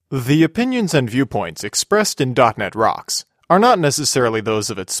The opinions and viewpoints expressed in .NET Rocks are not necessarily those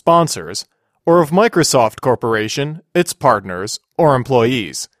of its sponsors, or of Microsoft Corporation, its partners, or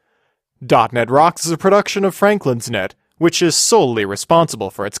employees. .NET Rocks is a production of Franklin's Net, which is solely responsible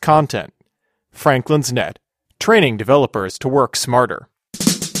for its content. Franklin's Net, training developers to work smarter.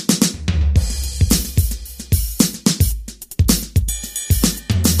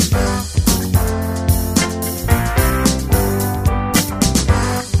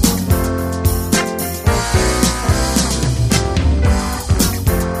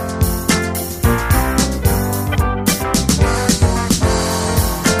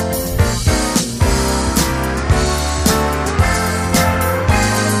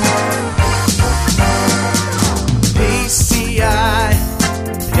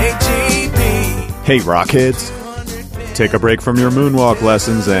 Hey Rockheads, take a break from your moonwalk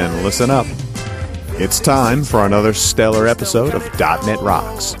lessons and listen up. It's time for another stellar episode of .NET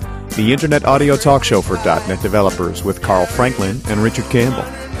Rocks, the internet audio talk show for .NET developers with Carl Franklin and Richard Campbell.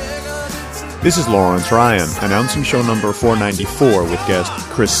 This is Lawrence Ryan, announcing show number 494 with guest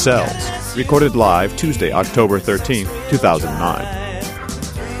Chris Sells, recorded live Tuesday, October 13th,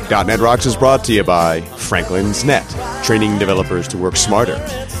 2009. .NET Rocks is brought to you by Franklin's Net, training developers to work smarter.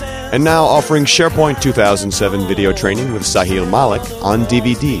 And now offering SharePoint 2007 video training with Sahil Malik on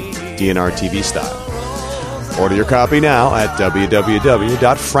DVD, DNR TV style. Order your copy now at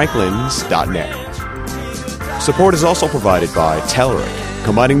www.franklins.net. Support is also provided by Telric,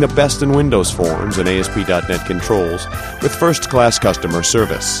 combining the best in Windows forms and ASP.NET controls with first-class customer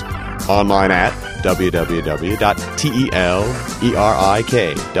service. Online at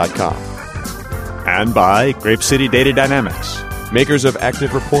www.telerik.com. And by Grape City Data Dynamics, makers of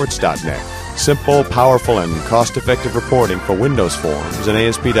ActiveReports.net, simple, powerful, and cost-effective reporting for Windows forms and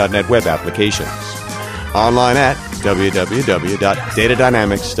ASP.NET web applications. Online at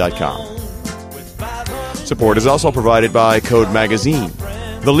www.datadynamics.com. Support is also provided by Code Magazine,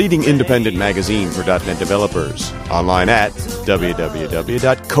 the leading independent magazine for .NET developers. Online at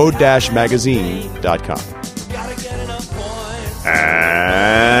www.code-magazine.com.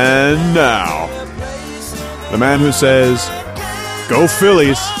 And now, the man who says, "Go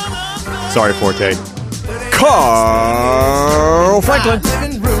Phillies!" Sorry, Forte. Carl Franklin.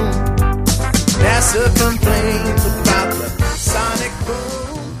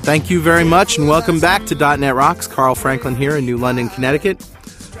 Thank you very much, and welcome back to .NET Rocks. Carl Franklin here in New London, Connecticut.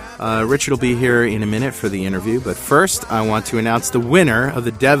 Richard will be here in a minute for the interview, but first I want to announce the winner of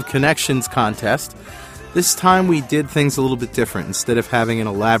the Dev Connections contest. This time we did things a little bit different. Instead of having an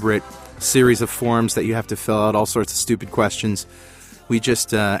elaborate series of forms that you have to fill out, all sorts of stupid questions, we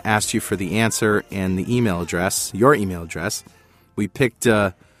just asked you for the answer and the email address, your email address. We picked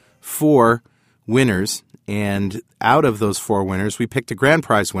 4 winners, and out of those 4 winners, we picked a grand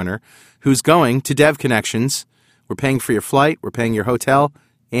prize winner who's going to Dev Connections. We're paying for your flight, we're paying your hotel,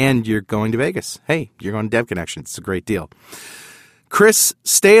 and you're going to Vegas. Hey, you're going to Dev Connections. It's a great deal. Chris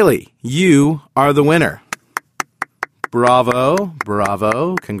Staley, you are the winner. Bravo,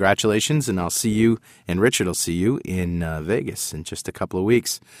 bravo, congratulations, and I'll see you, and Richard will see you in Vegas in just a couple of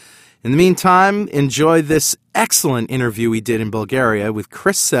weeks. In the meantime, enjoy this excellent interview we did in Bulgaria with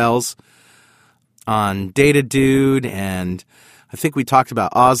Chris Sells on DataDude, and I think we talked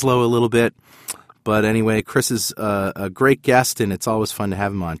about Oslo a little bit, but anyway, Chris is a great guest, and it's always fun to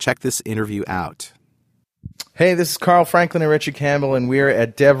have him on. Check this interview out. Hey, this is Carl Franklin and Richard Campbell, and we're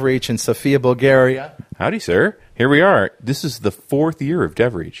at DevReach in Sofia, Bulgaria. Howdy, sir. Here we are. This is the 4th year of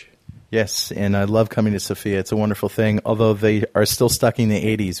DevReach. Yes, and I love coming to Sofia. It's a wonderful thing, although they are still stuck in the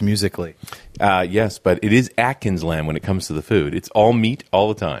 80s musically. Yes, but it is Atkins land when it comes to the food. It's all meat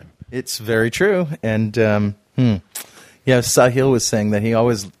all the time. It's very true. And, Sahil was saying that he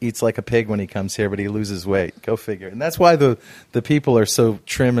always eats like a pig when he comes here, but he loses weight. Go figure. And that's why the people are so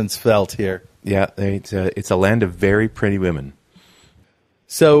trim and svelte here. Yeah, it's a land of very pretty women.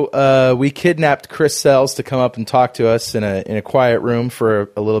 So we kidnapped Chris Sells to come up and talk to us in a quiet room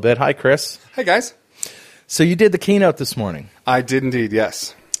for a little bit. Hi, Chris. Hey, guys. So you did the keynote this morning. I did indeed,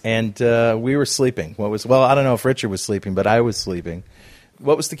 yes. And we were sleeping. I don't know if Richard was sleeping, but I was sleeping.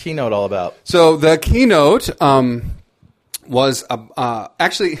 What was the keynote all about? So the keynote was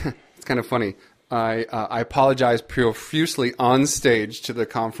actually, it's kind of funny. I apologize profusely on stage to the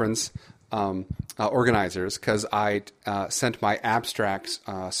conference organizers because I sent my abstracts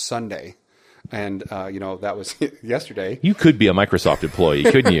Sunday And, that was yesterday. You could be a Microsoft employee,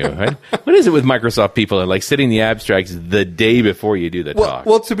 couldn't you? Right? What is it with Microsoft people? Like sitting the abstracts the day before you do the talk.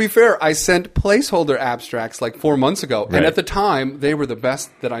 Well, to be fair, I sent placeholder abstracts like 4 months ago. Right. And at the time, they were the best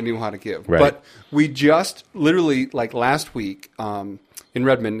that I knew how to give. Right. But we just literally, like last week, in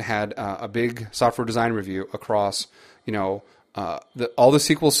Redmond, had a big software design review across, all the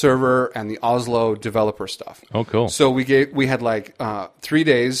SQL Server and the Oslo developer stuff. Oh, cool. So we had like 3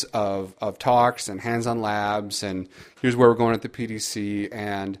 days of talks and hands-on labs, and here's where we're going at the PDC.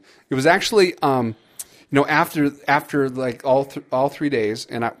 And it was actually, after like all 3 days,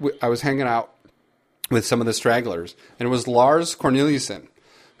 and I was hanging out with some of the stragglers, and it was Lars Corneliusen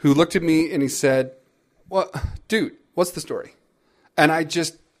who looked at me and he said, "Well, dude, what's the story?" And I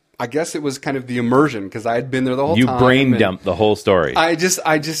guess it was kind of the immersion because I had been there the whole time. You brain dumped the whole story. I just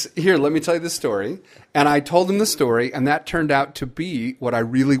here, let me tell you the story. And I told him the story, and that turned out to be what I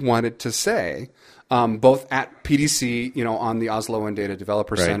really wanted to say, both at PDC, on the Oslo and Data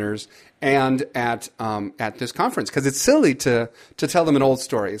Developer Centers, and at this conference, because it's silly to tell them an old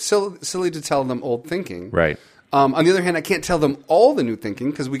story. It's silly to tell them old thinking. Right. On the other hand, I can't tell them all the new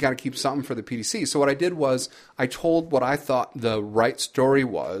thinking because we got to keep something for the PDC. So what I did was I told what I thought the right story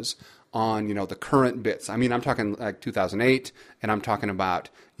was on, the current bits. I mean, I'm talking like 2008, and I'm talking about,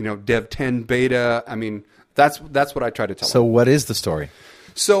 Dev 10 beta. I mean, that's what I try to tell them. So what is the story?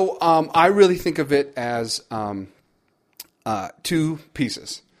 So I really think of it as two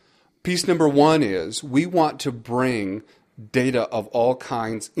pieces. Piece number one is we want to bring data of all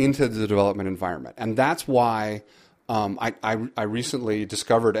kinds into the development environment. And that's why I recently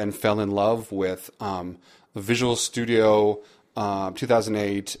discovered and fell in love with the Visual Studio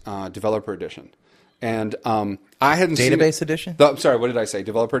 2008 Developer Edition. And I hadn't Database seen edition? I'm sorry, what did I say?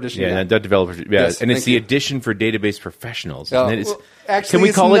 Developer Edition? Yeah, the developer. Yeah, Yes, and it's thank the you. edition for database professionals. Well, And it is, actually, can we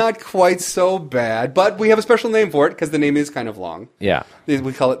it's call not quite so bad, but we have a special name for it because the name is kind of long. Yeah.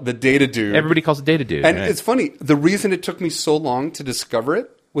 We call it the DataDude. Everybody calls it DataDude. And right? it's funny. The reason it took me so long to discover it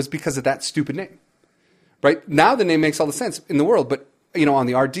was because of that stupid name. Right? Now the name makes all the sense in the world, but on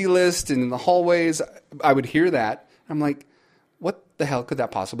the RD list and in the hallways, I would hear that. I'm like, what the hell could that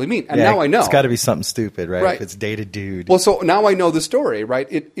possibly mean? And now I know. It's got to be something stupid, right? Right. If it's DataDude. Well, so now I know the story, right?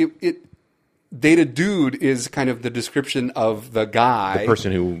 DataDude is kind of the description of the guy. The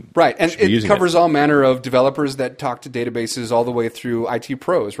person who right, and should be it using covers all manner of developers that talk to databases all the way through IT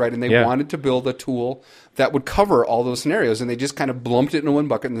pros, right? And they Yeah. wanted to build a tool that would cover all those scenarios, and they just kind of lumped it into one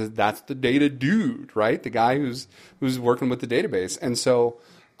bucket, and that's the DataDude, right? The guy who's working with the database. And so,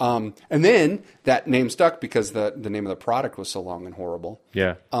 and then that name stuck because the name of the product was so long and horrible.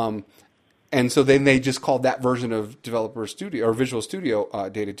 Yeah. And so then they just called that version of Developer Studio or Visual Studio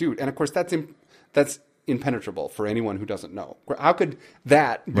DataDude. And of course, that's impenetrable for anyone who doesn't know. How could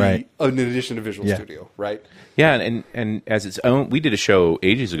that be Right. an addition to Visual Yeah. Studio, right? Yeah, and as its own, we did a show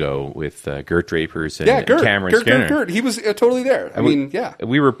ages ago with Gert Drapers and, Yeah, Gert. Cameron Skinner. Gert. He was totally there. I mean, yeah.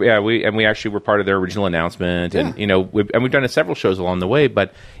 We actually were part of their original announcement, and we've done several shows along the way,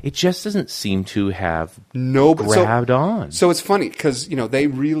 but it just doesn't seem to have grabbed on. So it's funny because they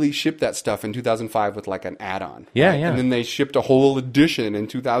really shipped that stuff in 2005 with like an add-on. Yeah, right? yeah. And then they shipped a whole edition in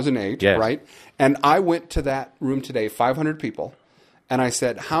 2008, Yes. right? And I went to that room today, 500 people, and I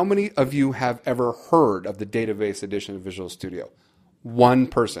said, how many of you have ever heard of the database edition of Visual Studio? One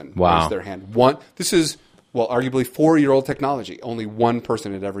person raised their hand. One. This is, arguably 4-year-old technology. Only one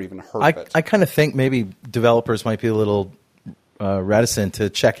person had ever even heard of it. I kind of think maybe developers might be a little reticent to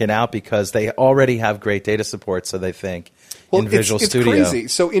check it out because they already have great data support, so they think in Visual Studio. It's crazy.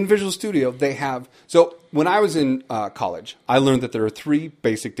 So in Visual Studio, they have... So when I was in college, I learned that there are 3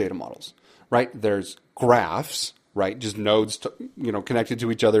 basic data models, right? There's graphs, right? Just nodes, connected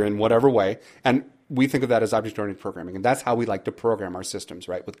to each other in whatever way. And we think of that as object-oriented programming. And that's how we like to program our systems,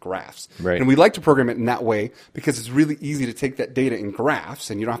 right? With graphs. Right. And we like to program it in that way because it's really easy to take that data in graphs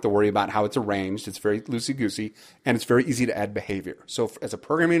and you don't have to worry about how it's arranged. It's very loosey-goosey and it's very easy to add behavior. So as a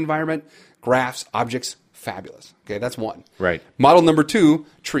programming environment, graphs, objects, fabulous. Okay, that's one. Right. Model number 2,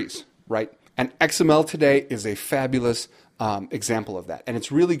 trees, right? And XML today is a fabulous example of that. And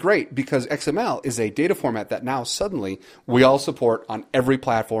it's really great because XML is a data format that now suddenly we all support on every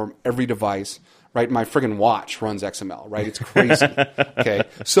platform, every device, right? My friggin' watch runs XML, right? It's crazy. Okay.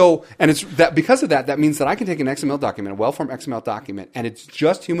 So, and it's that because of that, that means that I can take an XML document, a well-formed XML document, and it's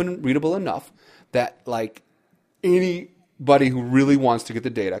just human readable enough that like anybody who really wants to get the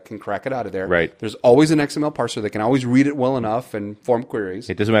data can crack it out of there. Right. There's always an XML parser that can always read it well enough and form queries.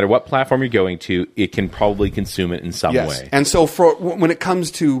 It doesn't matter what platform you're going to, it can probably consume it in some way. And so when it comes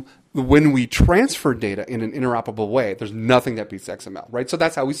to when we transfer data in an interoperable way, there's nothing that beats XML, right? So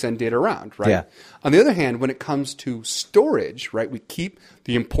that's how we send data around, right? Yeah. On the other hand, when it comes to storage, right, we keep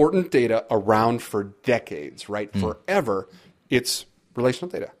the important data around for decades, right? Forever. It's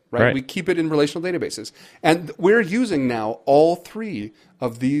relational data, right? We keep it in relational databases. And we're using now all three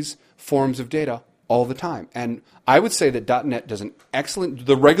of these forms of data all the time. And I would say that .NET does an excellent,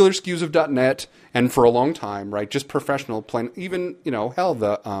 the regular SKUs of .NET, and for a long time, right, just professional, plain, even,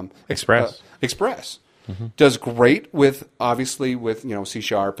 the Express. Express does great with, obviously, with, C# and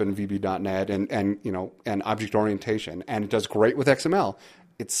VB.NET and object orientation. And it does great with XML.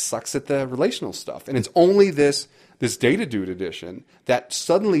 It sucks at the relational stuff. And it's only this DataDude edition that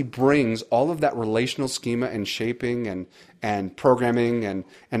suddenly brings all of that relational schema and shaping and programming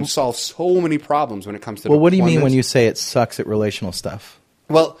and solves so many problems when it comes to Well, what do you mean deployments. when you say it sucks at relational stuff?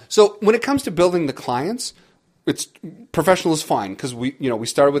 Well, so when it comes to building the clients, it's professional is fine because we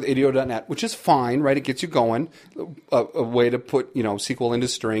started with ADO.NET, which is fine, right? It gets you going, a way to put SQL into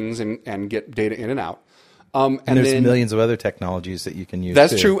strings and get data in and out. And there's millions of other technologies that you can use.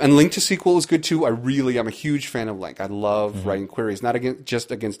 That's too. true, and Link to SQL is good too. I'm a huge fan of Link. I love writing queries, not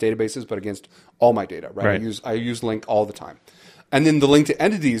just against databases, but against all my data. Right? I use Link all the time. And then the link to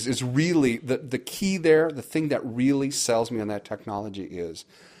entities is really the key there. The thing that really sells me on that technology is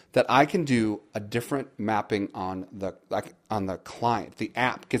that I can do a different mapping on the client. The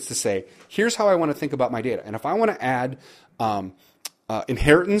app gets to say, here's how I want to think about my data. And if I want to add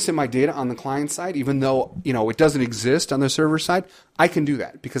inheritance in my data on the client side, even though it doesn't exist on the server side, I can do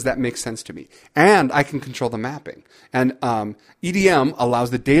that because that makes sense to me, and I can control the mapping. And EDM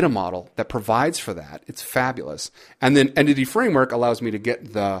allows the data model that provides for that. It's fabulous. And then Entity Framework allows me to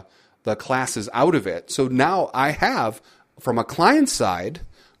get the classes out of it. So now I have, from a client side,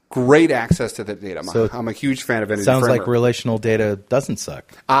 great access to the data. So I'm a huge fan of Entity Sounds Framework. like relational data doesn't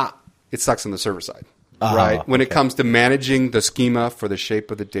suck. It sucks on the server side. Right? When it comes to managing the schema for the shape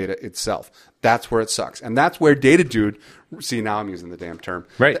of the data itself. That's where it sucks. And that's where DataDude, see, now I'm using the damn term.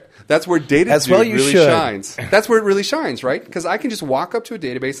 Right. That's where DataDude really should. shines. That's where it really shines, right? Because I can just walk up to a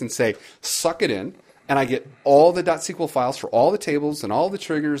database and say, suck it in, and I get all the .SQL files for all the tables and all the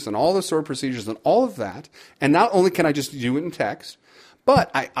triggers and all the sort procedures and all of that. And not only can I just do it in text,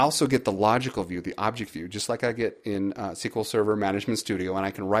 but I also get the logical view, the object view, just like I get in SQL Server Management Studio, and I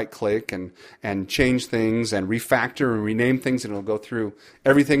can right-click and change things and refactor and rename things, and it'll go through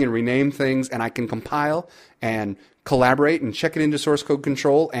everything and rename things, and I can compile and collaborate and check it into source code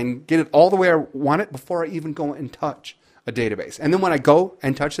control and get it all the way I want it before I even go and touch a database. And then when I go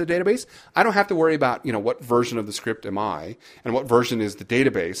and touch the database, I don't have to worry about what version of the script am I and what version is the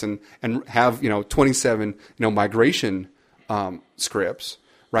database and have 27 migration scripts,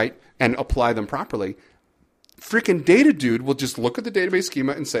 right, and apply them properly. Freaking DataDude will just look at the database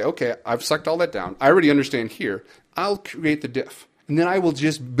schema and say, okay, I've sucked all that down. I already understand here. I'll create the diff. And then I will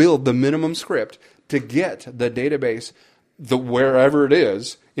just build the minimum script to get the database, wherever it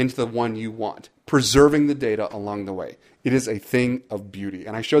is, into the one you want, preserving the data along the way. It is a thing of beauty.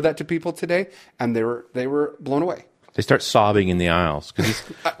 And I showed that to people today, and they were blown away. They start sobbing in the aisles.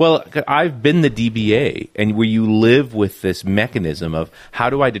 Well, I've been the DBA, and where you live with this mechanism of how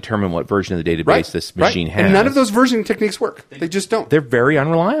do I determine what version of the database this machine has. And none of those versioning techniques work. They just don't. They're very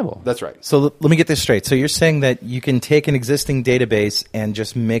unreliable. That's right. So let me get this straight. So you're saying that you can take an existing database and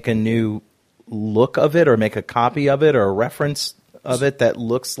just make a new look of it or make a copy of it or a reference of it that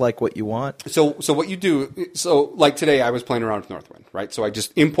looks like what you want? So what you do, like today I was playing around with Northwind, right? So I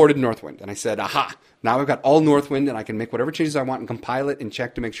just imported Northwind, and I said, aha, now I've got all Northwind, and I can make whatever changes I want and compile it and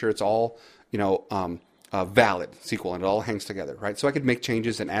check to make sure it's all, valid SQL, and it all hangs together, right? So I could make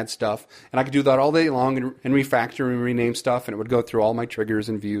changes and add stuff, and I could do that all day long and refactor and rename stuff, and it would go through all my triggers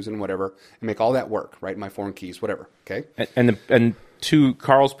and views and whatever and make all that work, right? My foreign keys, whatever, okay? And to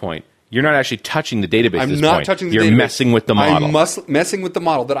Carl's point, you're not actually touching the database at this I'm not point. touching the You're database. messing with the model. I'm messing with the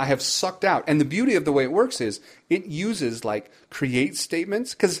model that I have sucked out. And the beauty of the way it works is it uses like create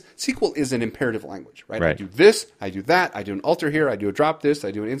statements, because SQL is an imperative language, right? I do this, I do that, I do an alter here, I do a drop this,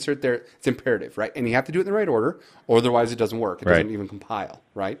 I do an insert there. It's imperative, right? And you have to do it in the right order, or otherwise it doesn't work. It doesn't even compile,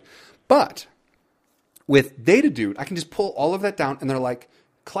 right? But with DataDude, I can just pull all of that down, and they're like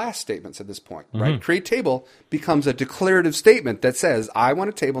class statements at this point, right? Create table becomes a declarative statement that says, I want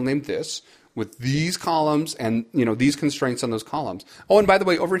a table named this with these columns and these constraints on those columns. Oh, and by the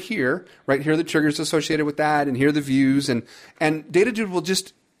way, over here, right here are the triggers associated with that, and here are the views, and DataDude will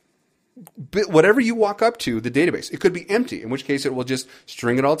just whatever you walk up to the database. It could be empty, in which case it will just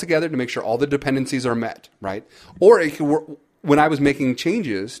string it all together to make sure all the dependencies are met, right? Or it could work. When I was making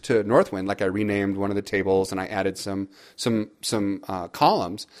changes to Northwind, like I renamed one of the tables and I added some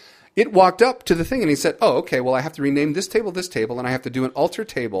columns, it walked up to the thing and he said, oh, okay, well, I have to rename this table, and I have to do an alter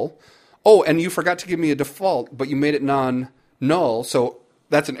table. Oh, and you forgot to give me a default, but you made it non-null, so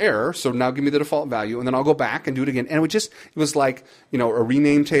that's an error. So now give me the default value, and then I'll go back and do it again. And it was like, a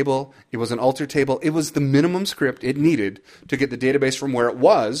rename table. It was an alter table. It was the minimum script it needed to get the database from where it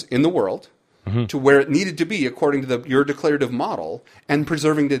was in the world to where it needed to be according to your declarative model, and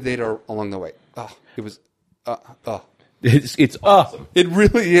preserving the data along the way. It was, It's awesome. It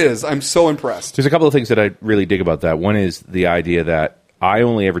really is. I'm so impressed. There's a couple of things that I really dig about that. One is the idea that I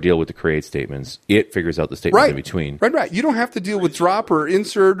only ever deal with the create statements. It figures out the statements in between. Right. You don't have to deal with drop or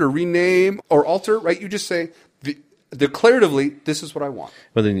insert or rename or alter, right? You just say, declaratively, this is what I want.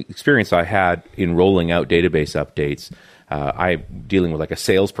 Well, the experience I had in rolling out database updates, I'm dealing with like a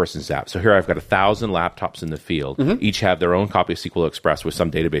salesperson's app. So here I've got 1,000 laptops in the field. Each have their own copy of SQL Express with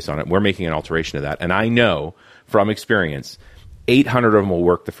some database on it. We're making an alteration of that. And I know from experience, 800 of them will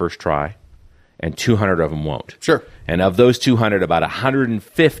work the first try, and 200 of them won't. Sure. And of those 200, about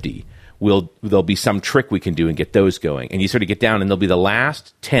 150 there'll be some trick we can do and get those going. And you sort of get down, and there'll be the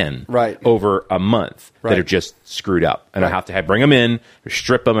last 10 over a month that are just screwed up. And I have to bring them in,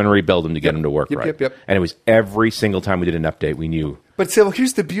 strip them, and rebuild them to get them to work right. And it was every single time we did an update, we knew. But so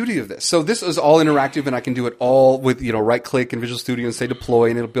here's the beauty of this. So this is all interactive, and I can do it all with right-click in Visual Studio and say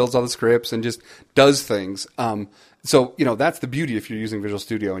deploy, and it builds all the scripts and just does things. So, that's the beauty if you're using Visual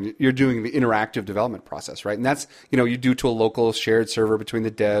Studio and you're doing the interactive development process, right? And that's, you do to a local shared server between the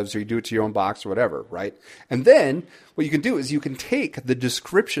devs, or you do it to your own box or whatever, right? And then what you can do is you can take the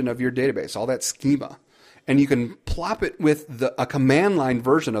description of your database, all that schema, and you can plop it with a command line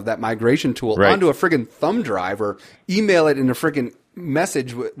version of that migration tool onto a friggin' thumb drive, or email it in a friggin'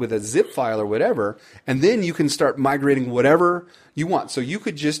 message with a zip file or whatever, and then you can start migrating whatever you want. So you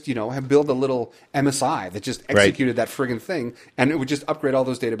could just, build a little MSI that just executed that friggin' thing, and it would just upgrade all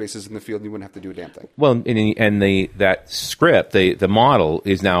those databases in the field, and you wouldn't have to do a damn thing. Well, and that script, the model,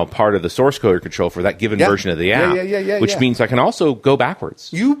 is now part of the source code control for that given version of the app, which means I can also go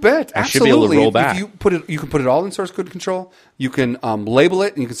backwards. You bet. I should be able to roll back. If you can put it all in source code control. You can label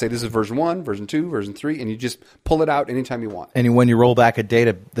it, and you can say this is version 1, version 2, version 3, and you just pull it out anytime you want. And when you roll back the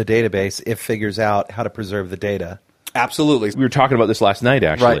database, it figures out how to preserve the data. Absolutely. We were talking about this last night,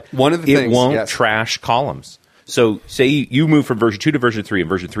 actually. Right. One of the things, it won't trash columns. So say you move from version 2 to version 3, and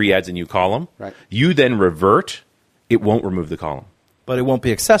version 3 adds a new column. Right. You then revert. It won't remove the column. But it won't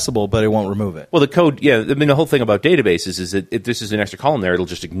be accessible, but it won't remove it. Well, the code, the whole thing about databases is that if this is an extra column there, it'll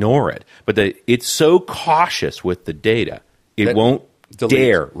just ignore it. But it's so cautious with the data, it won't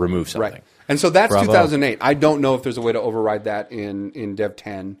dare remove something. Right. And so that's 2008. I don't know if there's a way to override that in Dev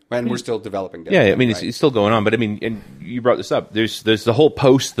 10, and we're still developing Dev 10. Yeah, I mean, it's still going on. But I mean, and you brought this up. There's the whole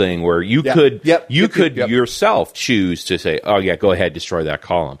post thing where you could yourself choose to say, oh yeah, go ahead, destroy that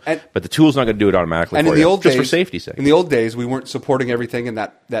column. But the tool's not going to do it automatically and for in the you, old just days, for safety's sake. In the old days, we weren't supporting everything, and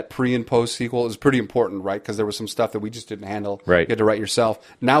that pre and post SQL is pretty important, right? Because there was some stuff that we just didn't handle. Right. You had to write yourself.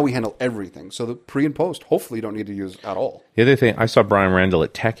 Now we handle everything. So the pre and post, hopefully, you don't need to use at all. The other thing, I saw Brian Randall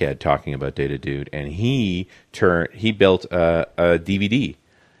at TechEd talking about DataDude, and he built a DVD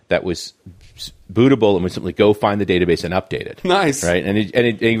that was bootable and would simply go find the database and update it. Nice, right?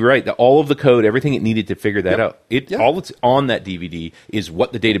 And you're right. All of the code, everything it needed to figure that out. All that's on that DVD is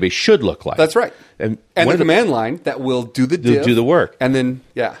what the database should look like. That's right. And the command line that will do the diff, do the work. And then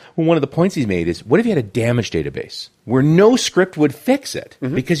well, one of the points he's made is, what if you had a damaged database where no script would fix it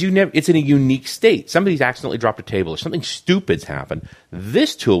because it's in a unique state? Somebody's accidentally dropped a table or something stupid's happened.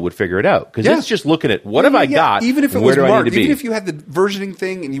 This tool would figure it out because it's just looking at what have I got, even if it and was where do I need marked, to be? even if you had the versioning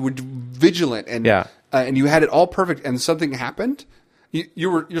thing and you were vigilant and you had it all perfect and something happened,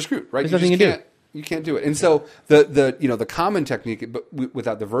 you're screwed, right? There's nothing you do. You can't do it. And so the common technique, but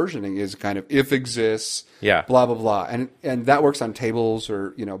without the versioning, is kind of if exists, blah blah blah, and that works on tables or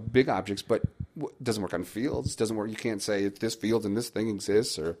big objects, but it doesn't work on fields. It doesn't work. You can't say if this field and this thing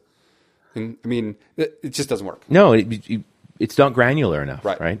exists, it just doesn't work. No, it's not granular enough,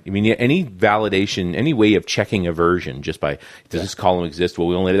 right? I mean, any validation, any way of checking a version just by does this column exist? Well,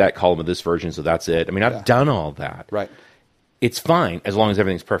 we only did that column of this version, so that's it. I mean, I've done all that. Right. It's fine as long as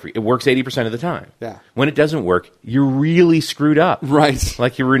everything's perfect. It works 80% of the time. Yeah. When it doesn't work, you're really screwed up. Right.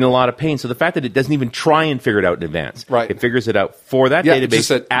 Like you're in a lot of pain. So the fact that it doesn't even try and figure it out in advance. Right. It figures it out for that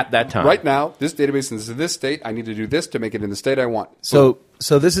database at that time. Right now, this database is in this state. I need to do this to make it in the state I want. So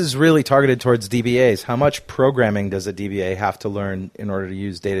this is really targeted towards DBAs. How much programming does a DBA have to learn in order to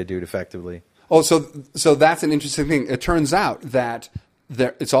use DataDude effectively? Oh, so that's an interesting thing. It turns out that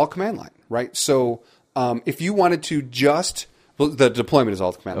it's all command line, right? So if you wanted to just Well, the deployment is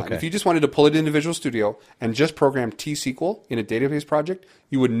all the command line. Okay. If you just wanted to pull it into Visual Studio and just program T-SQL in a database project,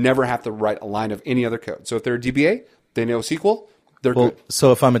 you would never have to write a line of any other code. So if they're a DBA, they know SQL, they're good.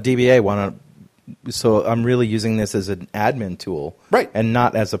 So if I'm a DBA, so I'm really using this as an admin tool, Right. and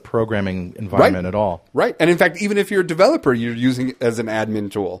not as a programming environment at all. Right. And in fact, even if you're a developer, you're using it as an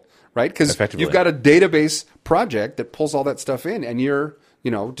admin tool, right? Because Effectively. you've got a database project that pulls all that stuff in, and you're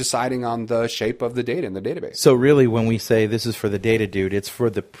deciding on the shape of the data in the database. So really, when we say this is for the DataDude, it's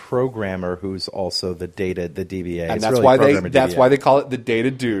for the programmer who's also the DBA. And It's that's really why programmer that's DBA. why they call it the data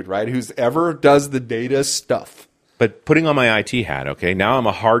dude, right? Who's ever does the data stuff. But putting on my IT hat, okay, now I'm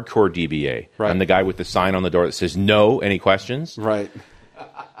a hardcore DBA. Right. I'm the guy with the sign on the door that says, no, any questions? Right.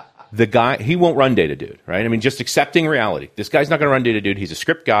 The guy, he won't run DataDude, right? I mean, just accepting reality. This guy's not going to run DataDude. He's a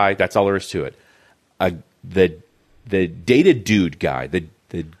script guy. That's all there is to it. The DataDude guy, the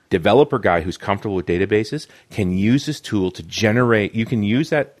developer guy who's comfortable with databases can use this tool to generate. You can use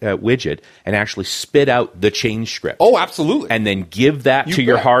that widget and actually spit out the change script. Oh, absolutely. And then give that You to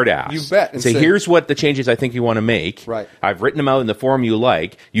your bet. hard ass. You bet. And Say, say- here's what the changes I think you want to make. Right. I've written them out in the form you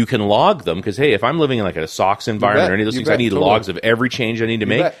like. You can log them because, hey, if I'm living in like a SOX environment bet. or any of those You things, I bet. need Totally. logs of every change I need to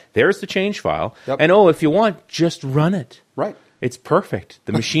make. bet. There's the change file. Yep. And if you want, just run it. Right. It's perfect.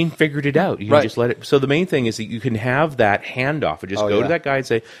 The machine figured it out. You can Right. just let it. So the main thing is that you can have that handoff and just Oh, go yeah. to that guy and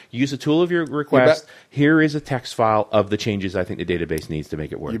say, use a tool of your request. Here is a text file of the changes I think the database needs to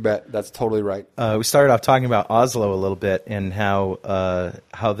make it work. You bet. That's totally right. We started off talking about Oslo a little bit and how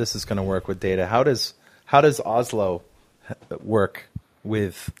this is going to work with data. How does Oslo work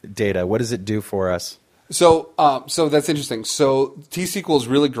with data? What does it do for us? So that's interesting. So T-SQL is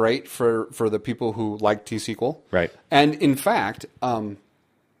really great for the people who like T-SQL. Right. And in fact,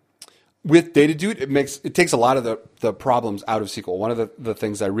 with DataDude, it takes a lot of the problems out of SQL. One of the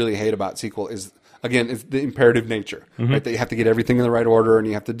things I really hate about SQL is the imperative nature, right? That you have to get everything in the right order, and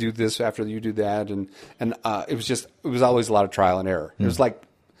you have to do this after you do that, and it was always a lot of trial and error. It was like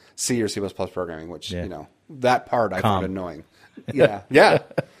C or C++ programming, which that part I found annoying. Yeah, yeah.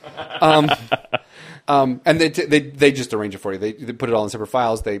 And they just arrange it for you. They put it all in separate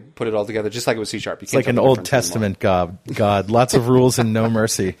files. They put it all together, just like it was C#. It's like an Old Testament God. Lots of rules and no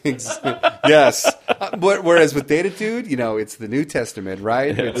mercy. Yes. Whereas with DataDude, it's the New Testament,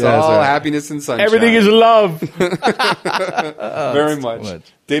 right? It's Yeah, all that's right. happiness and sunshine. Everything is love. Very much.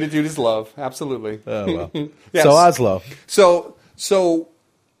 much. DataDude is love. Absolutely. Oh, well. Yes. So Oslo. So,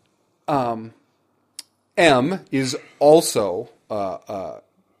 M is also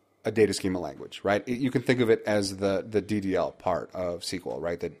a data schema language, right? You can think of it as the DDL part of SQL,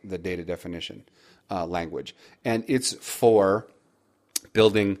 right? The data definition language. And it's for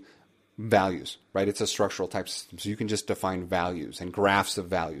building values, right? It's a structural type system. So you can just define values and graphs of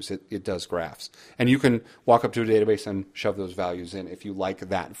values. It does graphs. And you can walk up to a database and shove those values in if you like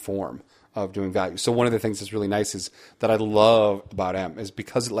that form of doing values. So one of the things that's really nice is that I love about M is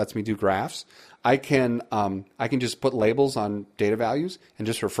because it lets me do graphs, I can just put labels on data values and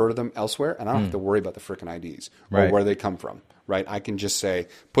just refer to them elsewhere, and I don't have to worry about the frickin' IDs or Right. where they come from, right? I can just say,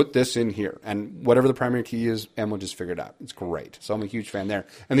 put this in here, and whatever the primary key is, M will just figure it out. It's great. So I'm a huge fan there.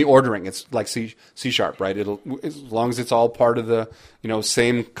 And the ordering, it's like C#, right? As long as it's all part of the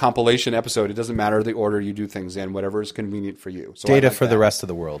same compilation episode, it doesn't matter the order you do things in, whatever is convenient for you. So I Data like for that. the rest of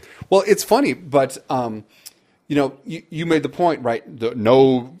the world. Well, it's funny, but you made the point, right?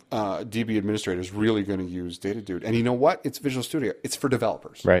 No DB administrator is really going to use DataDude, and you know what? It's Visual Studio. It's for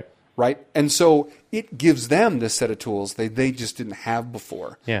developers, Right. Right, and so it gives them this set of tools they just didn't have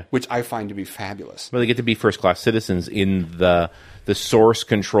before. Yeah. Which I find to be fabulous. Well, they get to be first-class citizens in the source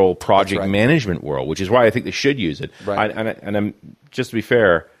control project That's right. management world, which is why I think they should use it. Right. And I'm just to be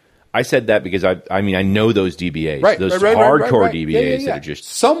fair, I said that because I know those DBAs, Right, those right, hardcore right. DBAs that are just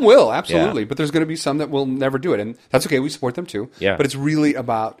some will absolutely, Yeah. but there's going to be some that will never do it, and that's okay. We support them too. Yeah. But it's really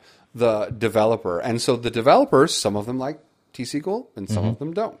about the developer, and so the developers, some of them like T-SQL, and some of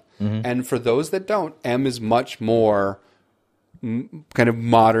them don't. And for those that don't, M is much more kind of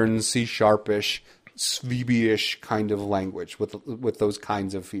modern C#-ish, VB-ish kind of language with those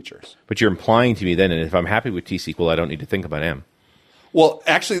kinds of features. But you're implying to me then, and if I'm happy with T-SQL, I don't need to think about M. Well,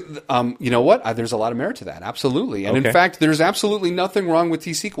 actually, you know what? There's a lot of merit to that. Absolutely. And Okay. in fact, there's absolutely nothing wrong with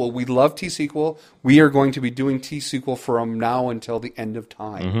T-SQL. We love T-SQL. We are going to be doing T-SQL from now until the end of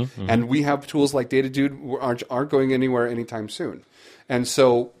time. And we have tools like DataDude aren't going anywhere anytime soon. And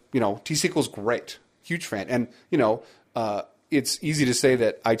so, T-SQL is great. Huge fan. And, it's easy to say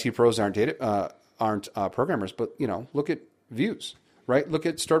that IT pros aren't programmers, but, look at views. Right? Look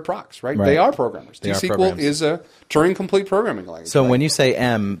at stored procs, right? Right. They are programmers. They are T-SQL programmers. is a Turing-complete programming language. So right? when you say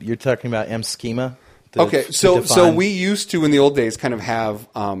M, you're talking about M schema Okay, to so define- we used to in the old days kind of have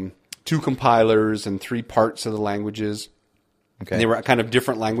 2 compilers and 3 parts of the languages. Okay. And they were kind of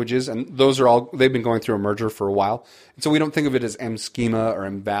different languages, and they've been going through a merger for a while. And so we don't think of it as M schema or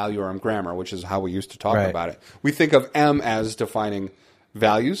M value or M grammar, which is how we used to talk Right. about it. We think of M as defining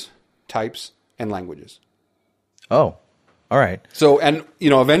values, types, and languages. Oh, all right. So, and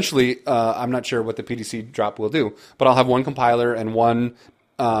eventually, I'm not sure what the PDC drop will do, but I'll have one compiler and one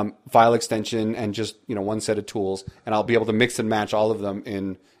file extension and just one set of tools, and I'll be able to mix and match all of them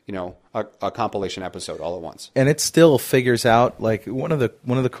in a compilation episode all at once. And it still figures out, like, one of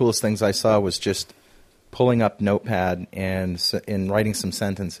the coolest things I saw was just pulling up Notepad and writing some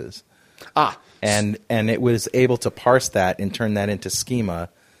sentences. And it was able to parse that and turn that into schema,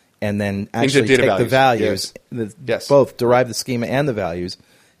 and then actually take the values, Yes. both derive the schema and the values,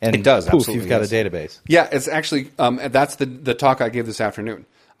 and It does, poof, absolutely, you've got yes. a database. Yeah, it's actually that's the talk I gave this afternoon.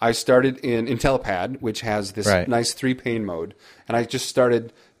 I started in IntelliPad, which has this Right. nice 3-pane mode, and I just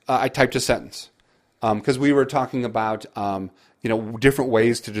started. I typed a sentence because we were talking about different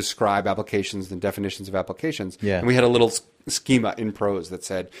ways to describe applications and definitions of applications. Yeah. And we had a little schema in prose that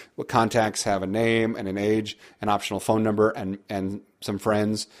said contacts have a name and an age, an optional phone number, and some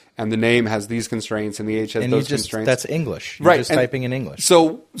friends, and the name has these constraints and the age has And those constraints. that's English. You're Right, just and typing in English.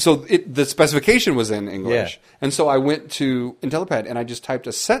 So the specification was in English, Yeah. and so I went to IntelliPad and I just typed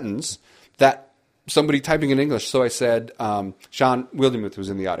a sentence that somebody typing in English. So I said, Sean Wildemuth was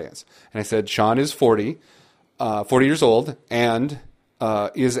in the audience, and I said, Sean is 40 years old, and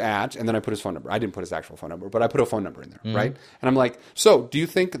is at, and then I put his phone number. I didn't put his actual phone number, but I put a phone number in there, right? And I'm like, so do you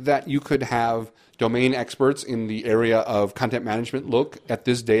think that you could have domain experts in the area of content management look at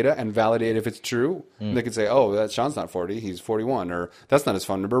this data and validate if it's true? And they could say, oh, that Sean's not 40, he's 41, or that's not his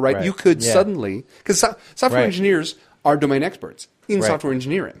phone number, right? Right. You could Yeah. suddenly, because software Right. engineers are domain experts in Right. software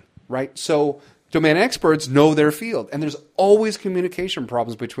engineering, right? So domain experts know their field, and there's always communication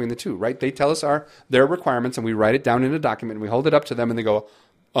problems between the two, right? They tell us their requirements, and we write it down in a document, and we hold it up to them, and they go,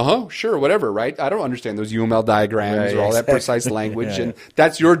 sure, whatever, right? I don't understand those UML diagrams Right, or all that exactly. precise language, Yeah. and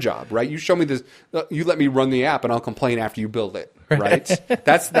that's your job, right? You show me this, you let me run the app, and I'll complain after you build it, right?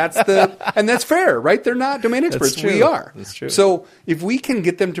 And that's fair, right? They're not domain experts. true. We are. That's true. So if we can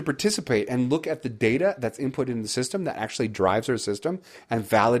get them to participate and look at the data that's input in the system that actually drives our system and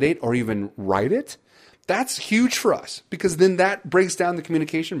validate or even write it, that's huge for us, because then that breaks down the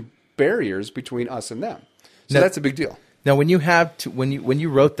communication barriers between us and them. So Now- that's a big deal. Now, when you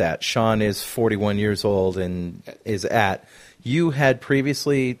wrote that, Sean is 41 years old and is at, you had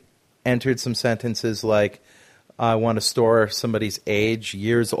previously entered some sentences like, I want to store somebody's age,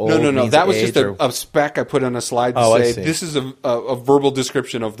 years old. No. means That was age, just or- a spec I put on a slide to Oh, I say see. this is a verbal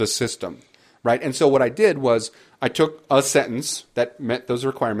description of the system, right? And so what I did was I took a sentence that met those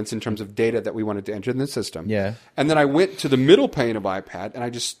requirements in terms of data that we wanted to enter in the system. Yeah. And then I went to the middle pane of iPad and I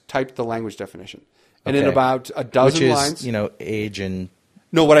just typed the language definition. And in Okay. about a dozen which is, lines. age and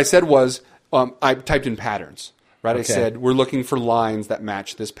No, what I said was I typed in patterns, right? I Okay. said we're looking for lines that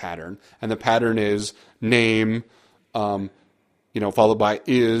match this pattern, and the pattern is name, followed by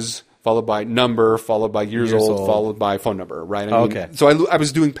is, followed by number, followed by years old, followed by phone number, right? I mean, Okay. So I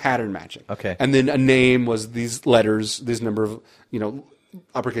was doing pattern matching. Okay. And then a name was these letters, this number of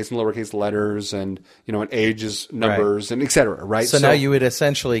uppercase and lowercase letters, and an age is numbers, and et cetera, right? So now you would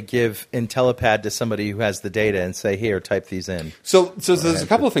essentially give IntelliPad to somebody who has the data and say, here, type these in. So there's a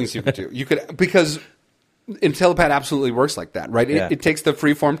couple of things you could do. You could, because IntelliPad absolutely works like that, right? Yeah. It takes the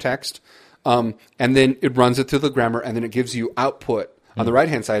free-form text, and then it runs it through the grammar, and then it gives you output on the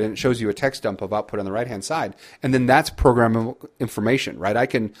right-hand side, and it shows you a text dump of output on the right-hand side. And then that's programmable information, right? I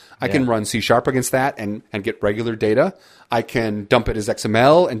can run C# against that and get regular data. I can dump it as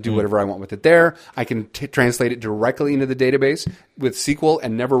XML and do whatever I want with it there. I can translate it directly into the database with SQL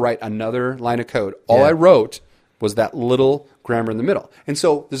and never write another line of code. All I wrote was that little grammar in the middle. And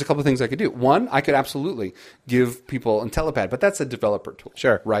so there's a couple of things I could do. One, I could absolutely give people IntelliPad, but that's a developer tool.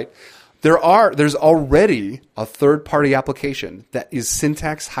 Sure. Right? There's already a third-party application that is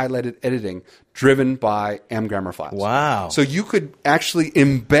syntax highlighted editing driven by mgrammar files. Wow. So you could actually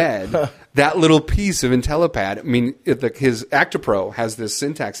embed that little piece of IntelliPad. I mean, his ActaPro has this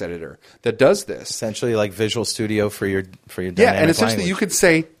syntax editor that does this. Essentially like Visual Studio for your dynamic Yeah, and essentially language. you could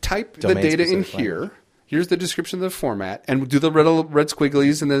say, type the data in Domain-specific here. Here's the description of the format, and do the red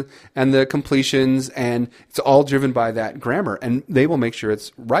squigglies and the completions, and it's all driven by that grammar, and they will make sure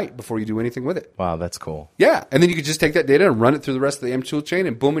it's right before you do anything with it. Wow, that's cool. Yeah, and then you could just take that data and run it through the rest of the MTool chain,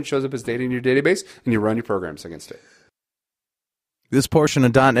 and boom, it shows up as data in your database, and you run your programs against it. This portion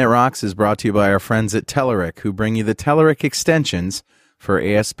of .NET Rocks is brought to you by our friends at Telerik, who bring you the Telerik extensions for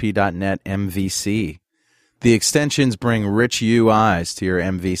ASP.NET MVC. The extensions bring rich UIs to your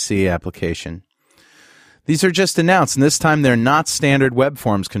MVC application. These are just announced, and this time they're not standard web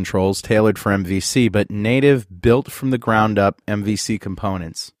forms controls tailored for MVC, but native, built from the ground up MVC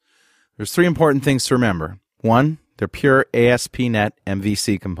components. There's 3 important things to remember. 1, they're pure ASP.NET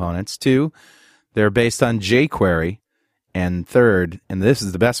MVC components. 2, they're based on jQuery. And 3rd, and this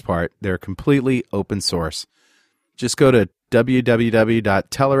is the best part, they're completely open source. Just go to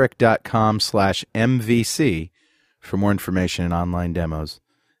www.telerik.com/MVC for more information and online demos.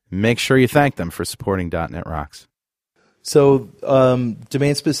 Make sure you thank them for supporting .NET Rocks. So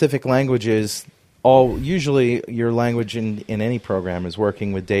domain-specific languages, usually your language in any program is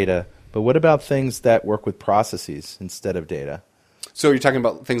working with data, but what about things that work with processes instead of data? So you're talking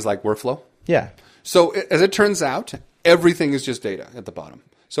about things like workflow? Yeah. So as it turns out, everything is just data at the bottom.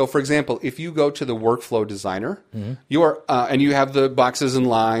 So, for example, if you go to the workflow designer, you are and you have the boxes and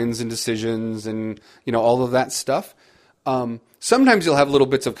lines and decisions and all of that stuff. Sometimes you'll have little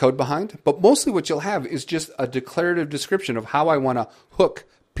bits of code behind, but mostly what you'll have is just a declarative description of how I want to hook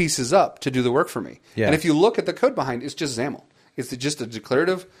pieces up to do the work for me. Yeah. And if you look at the code behind, it's just XAML. It's just a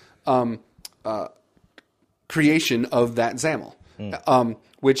declarative creation of that XAML,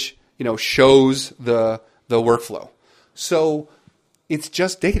 which shows the workflow. So it's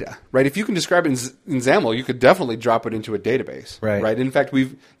just data, right? If you can describe it in XAML, you could definitely drop it into a database, right? In fact,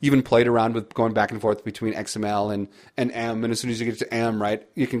 we've even played around with going back and forth between XML and M, and as soon as you get to M, right,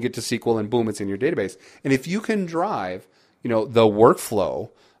 you can get to SQL, and boom, it's in your database. And if you can drive, the workflow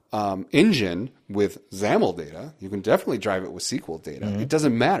engine with XAML data, you can definitely drive it with SQL data. It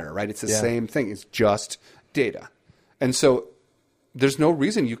doesn't matter, right? It's the same thing. It's just data. And so there's no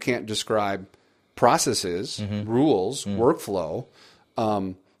reason you can't describe processes, rules, workflow,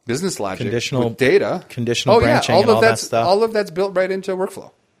 business logic, with data, conditional branching, and all that stuff. All of that's built right into workflow.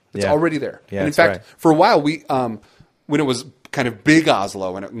 It's already there. Yeah, and in fact, for a while, we when it was kind of big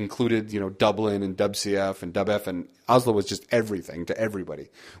Oslo and it included Dublin and DubCF and DubF, and Oslo was just everything to everybody.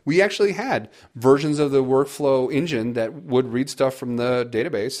 We actually had versions of the workflow engine that would read stuff from the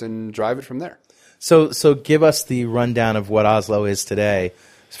database and drive it from there. So give us the rundown of what Oslo is today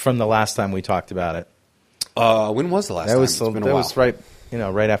from the last time we talked about it. When was the last time? It's been a while. Was right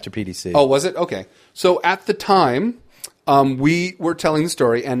after PDC. Oh, was it? Okay. So at the time, we were telling the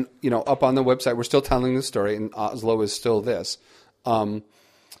story, and up on the website, we're still telling the story, and Oslo is still this.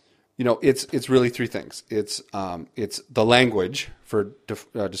 It's really 3 things. It's the language for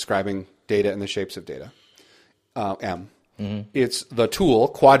describing data and the shapes of data. M. It's the tool,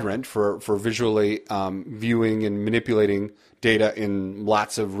 Quadrant, for visually viewing and manipulating data in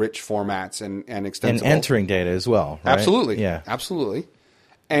lots of rich formats and extensible. And entering data as well, right? Absolutely. Yeah. Absolutely.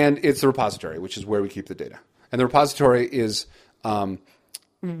 And it's the repository, which is where we keep the data. And the repository is,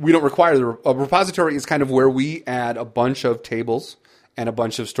 we don't require, a repository is kind of where we add a bunch of tables and a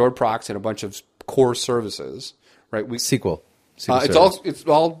bunch of stored procs and a bunch of core services, right? SQL. It's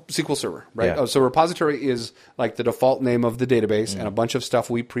all SQL Server, right? Yeah. So repository is like the default name of the database and a bunch of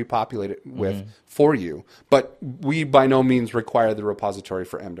stuff we pre-populate it with for you. But we by no means require the repository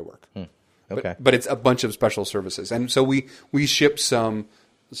for M to work. Okay. But it's a bunch of special services. And so we ship some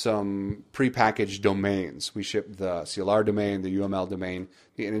pre-packaged domains. We ship the CLR domain, the UML domain,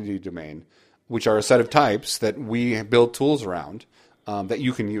 the entity domain, which are a set of types that we build tools around. That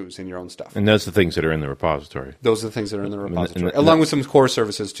you can use in your own stuff. And those are the things that are in the repository. Those are the things that are in the repository, along with some core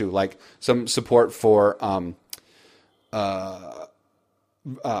services too, like some support for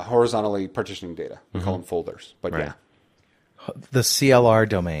horizontally partitioning data. We call them folders, but Right. The CLR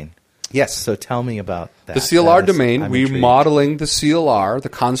domain. Yes. So tell me about that. The CLR domain, I'm we're intrigued. modeling the CLR, the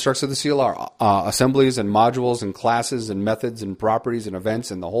constructs of the CLR, assemblies and modules and classes and methods and properties and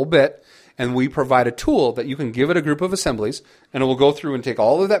events and the whole bit. And we provide a tool that you can give it a group of assemblies, and it will go through and take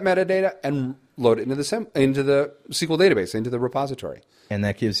all of that metadata and load it into the SQL database, into the repository. And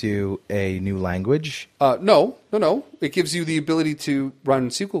that gives you a new language? No. It gives you the ability to run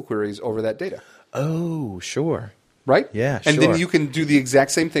SQL queries over that data. Oh, sure. Right? Yeah, And sure. then you can do the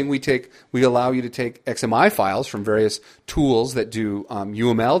exact same thing. We allow you to take XMI files from various tools that do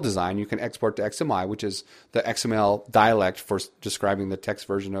UML design. You can export to XMI, which is the XML dialect for describing the text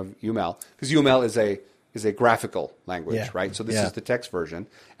version of UML. Because UML is a graphical language, right? So this is the text version.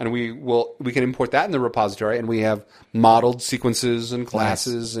 And we can import that in the repository, and we have modeled sequences and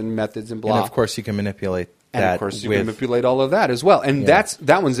classes and methods and blah. And of course you can manipulate and that of course, you can manipulate all of that as well. And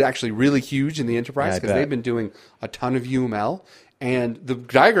that one's actually really huge in the enterprise because they've been doing a ton of UML. And the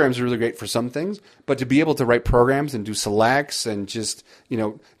diagrams are really great for some things, but to be able to write programs and do selects and just,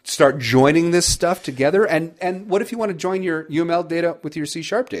 start joining this stuff together. And what if you want to join your UML data with your C#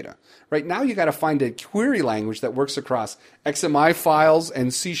 data? Right now you got to find a query language that works across XML files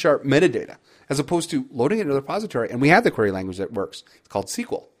and C# metadata, as opposed to loading it into the repository. And we have the query language that works. It's called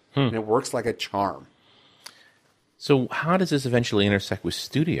SQL. And it works like a charm. So how does this eventually intersect with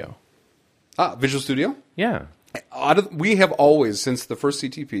Studio? Visual Studio? Yeah. We have always, since the first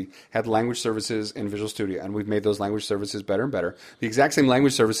CTP, had language services in Visual Studio, and we've made those language services better and better. The exact same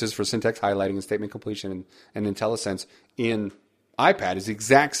language services for syntax highlighting and statement completion and IntelliSense in iPad is the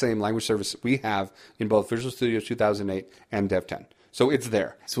exact same language service we have in both Visual Studio 2008 and Dev 10. So it's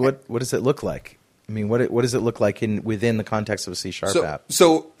there. So what does it look like? I mean, what does it look like within the context of a C# app?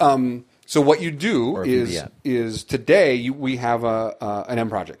 So what you do Or is today we have an M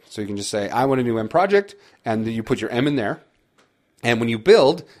project. So you can just say, I want a new M project, and then you put your M in there. And when you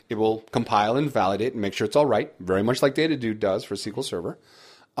build, it will compile and validate and make sure it's all right, very much like DataDude does for SQL Server.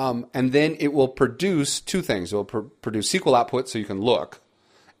 And then it will produce two things. It will produce SQL output so you can look,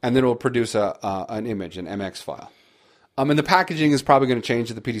 and then it will produce an image, an MX file. And the packaging is probably going to change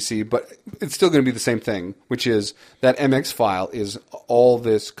to the PDC, but it's still going to be the same thing, which is that MX file is all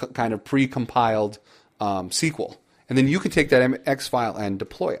this kind of pre-compiled SQL. And then you can take that MX file and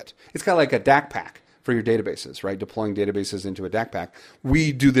deploy it. It's kind of like a DAC pack for your databases, right? Deploying databases into a DAC pack.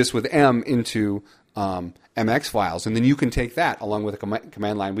 We do this with M into MX files, and then you can take that along with a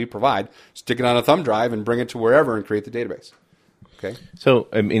command line we provide, stick it on a thumb drive, and bring it to wherever and create the database. Okay. So,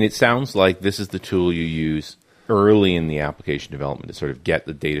 I mean, it sounds like this is the tool you use early in the application development to sort of get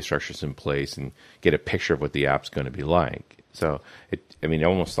the data structures in place and get a picture of what the app's going to be like. So, it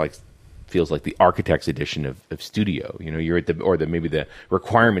almost like feels like the architect's edition of Studio. You're at maybe the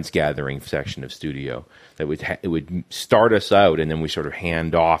requirements gathering section of Studio that it would start us out, and then we sort of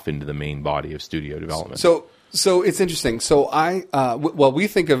hand off into the main body of Studio development. So it's interesting. So we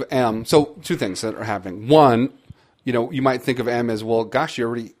think of M. So two things that are happening. One, you might think of M as, well, gosh, you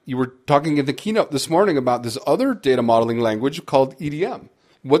were talking in the keynote this morning about this other data modeling language called EDM.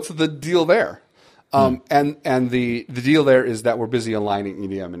 What's the deal there? And the deal there is that we're busy aligning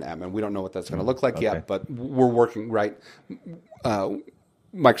EDM and M, and we don't know what that's going to look like yet, but we're working, right?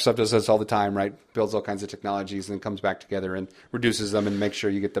 Microsoft does this all the time, right? Builds all kinds of technologies and then comes back together and reduces them and makes sure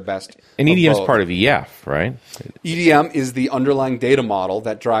you get the best. And EDM is part of EF, right? EDM is the underlying data model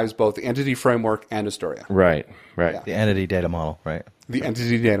that drives both the entity framework and Astoria. Right. Yeah. The entity data model, right? The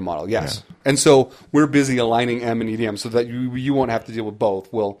entity data model, yes. Yeah. And so we're busy aligning M and EDM so that you won't have to deal with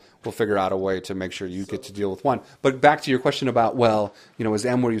both. We'll figure out a way to make sure you get to deal with one. But back to your question about, is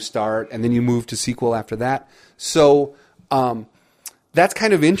M where you start and then you move to SQL after that? So that's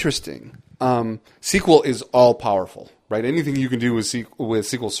kind of interesting. SQL is all powerful, right? Anything you can do with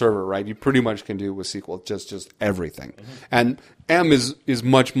SQL Server, right? You pretty much can do with SQL, just everything. Mm-hmm. And M is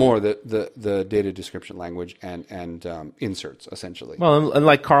much more the data description language and inserts, essentially. Well, and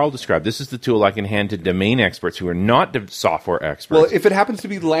like Carl described, this is the tool I can hand to domain experts who are not software experts. Well, if it happens to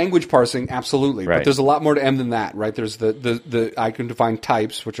be language parsing, absolutely. Right. But there's a lot more to M than that, right? There's I can define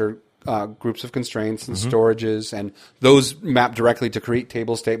types, which are groups of constraints and storages, and those map directly to create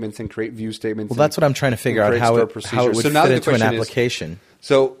table statements and create view statements. Well, that's what I'm trying to figure out, how it would fit into an application.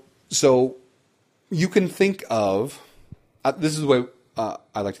 So you can think of, this is the way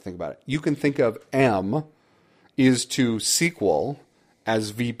I like to think about it. You can think of M is to SQL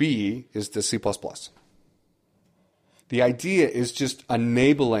as VB is to C++. The idea is just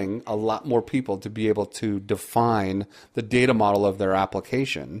enabling a lot more people to be able to define the data model of their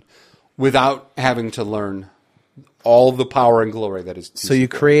application without having to learn all the power and glory that is. So you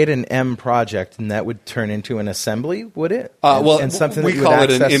create an M project, and that would turn into an assembly, would it? And something we call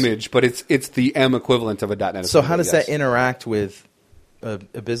it an image, but it's the M equivalent of a .NET assembly. So how does that interact with a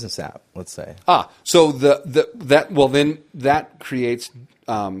business app, let's say? So that creates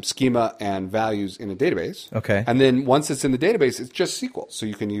schema and values in a database. Okay. And then once it's in the database, it's just SQL. So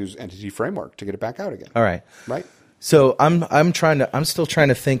you can use Entity Framework to get it back out again. All right. Right. So I'm still trying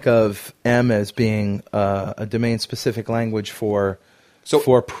to think of M as being a domain specific language for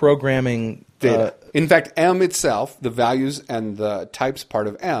programming data. In fact, M itself, the values and the types part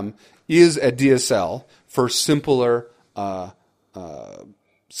of M, is a DSL for simpler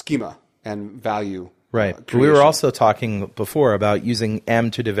schema and value. Right. We were also talking before about using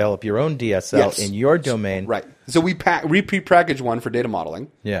M to develop your own DSL in your domain. Right. So we pre-package one for data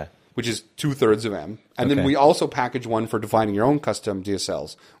modeling. Yeah. Which is 2/3 of M. And then we also package one for defining your own custom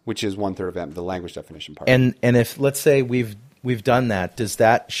DSLs, which is 1/3 of M, the language definition part. And if, let's say, we've we've done that. Does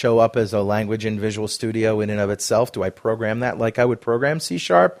that show up as a language in Visual Studio in and of itself? Do I program that like I would program C#?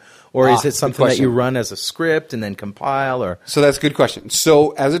 Or is it something that you run as a script and then compile? Or So that's a good question.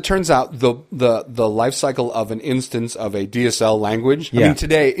 So as it turns out, the life cycle of an instance of a DSL language. Yeah. I mean,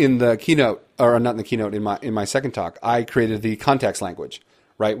 today in the keynote, or not in the keynote, in my second talk, I created the context language,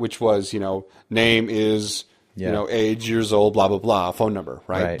 right? Which was, name is, age, years old, blah, blah, blah, phone number,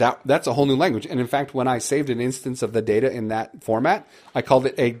 right? That's a whole new language. And in fact, when I saved an instance of the data in that format, I called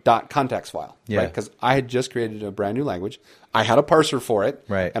it a .context file, right? Because I had just created a brand new language. I had a parser for it,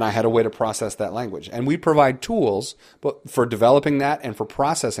 and I had a way to process that language. And we provide tools for developing that and for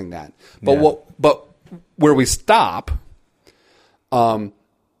processing that. But where we stop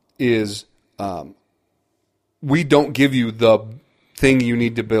is we don't give you the thing you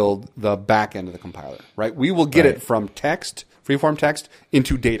need to build the back end of the compiler, right? We will get it from text, freeform text,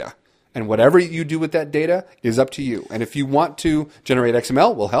 into data. And whatever you do with that data is up to you. And if you want to generate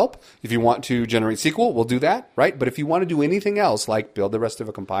XML, we'll help. If you want to generate SQL, we'll do that, right? But if you want to do anything else, like build the rest of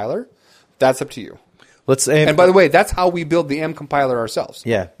a compiler, that's up to you. And by the way, that's how we build the M compiler ourselves.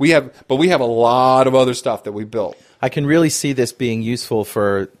 Yeah. We have a lot of other stuff that we built. I can really see this being useful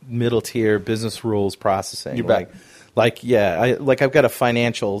for middle tier business rules processing. You bet. I've got a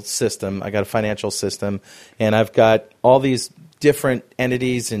financial system. And I've got all these different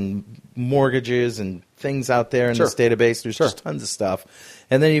entities and mortgages and things out there in this database. There's just tons of stuff.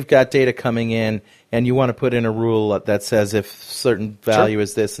 And then you've got data coming in, and you want to put in a rule that says if certain value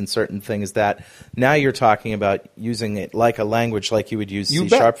is this and certain thing is that. Now you're talking about using it like a language like you would use C#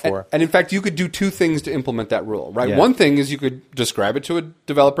 for. And in fact, you could do two things to implement that rule, right? Yeah. One thing is you could describe it to a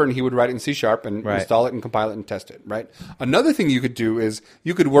developer, and he would write it in C# and install it and compile it and test it, right? Another thing you could do is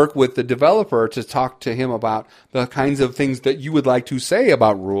you could work with the developer to talk to him about the kinds of things that you would like to say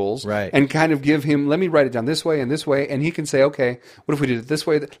about rules, and kind of give him, let me write it down this way, and he can say, okay, what if we did it this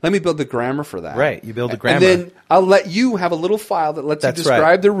way? Let me build the grammar for that. Right, you build the grammar. And then I'll let you have a little file that lets you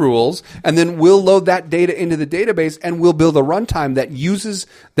describe the rules, and then we'll load that data into the database, and we'll build a runtime that uses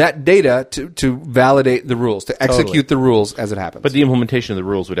that data to validate the rules, to execute the rules as it happens. But the implementation of the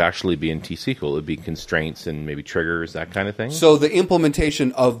rules would actually be in T-SQL. It would be constraints and maybe triggers, that kind of thing? So the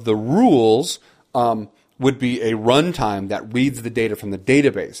implementation of the rules would be a runtime that reads the data from the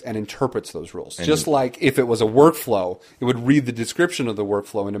database and interprets those rules. Just like if it was a workflow, it would read the description of the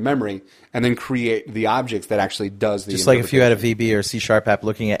workflow into memory and then create the objects that actually does the Just like if you had a VB or C# app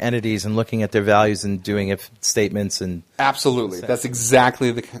looking at entities and looking at their values and doing if statements and... Absolutely. That's exactly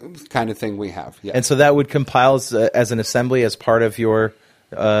the kind of thing we have. Yes. And so that would compile as an assembly as part of your,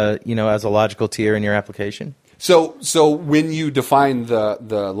 as a logical tier in your application? So when you define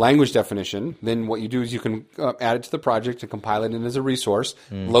the language definition, then what you do is you can add it to the project and compile it in as a resource,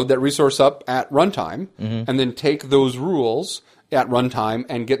 load that resource up at runtime, and then take those rules at runtime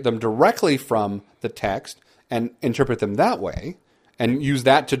and get them directly from the text and interpret them that way, and use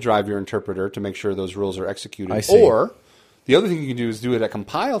that to drive your interpreter to make sure those rules are executed. I see. Or the other thing you can do is do it at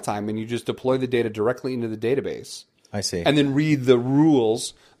compile time, and you just deploy the data directly into the database. I see. And then read the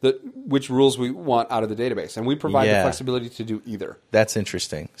rules, which rules we want out of the database. And we provide the flexibility to do either. That's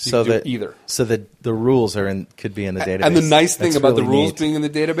interesting. So that either. So that the rules could be in the database. And the nice thing about really the rules neat. being in the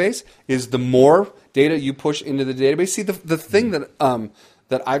database is the more data you push into the database. See, the thing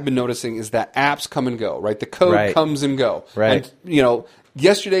that I've been noticing is that apps come and go, right? The code comes and go. Right. And,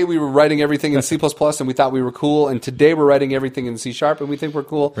 yesterday we were writing everything in C++ and we thought we were cool, and today we're writing everything in C# and we think we're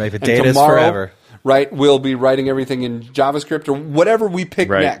cool. Right, but and data is tomorrow, forever. Right, we'll be writing everything in JavaScript or whatever we pick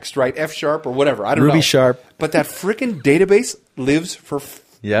next, right? F# or whatever. I don't know. Ruby Sharp. But that freaking database lives for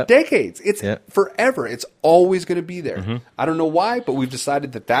decades. It's forever. It's always going to be there. I don't know why, but we've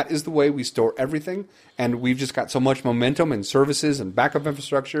decided that is the way we store everything, and we've just got so much momentum and services and backup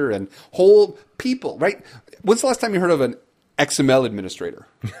infrastructure and whole people, right? When's the last time you heard of an XML administrator?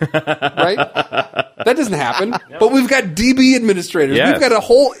 Right? That doesn't happen. But we've got DB administrators. Yes. We've got a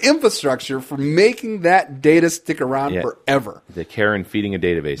whole infrastructure for making that data stick around forever. The care and feeding a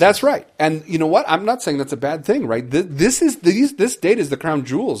database. That's right. And you know what? I'm not saying that's a bad thing, right? This data is the crown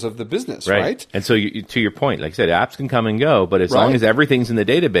jewels of the business, right? And so to your point, like I said, apps can come and go, but as long as everything's in the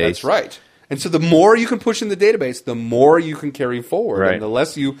database. That's right. And so the more you can push in the database, the more you can carry forward. Right. And the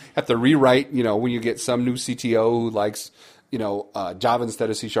less you have to rewrite, when you get some new CTO who likes Java instead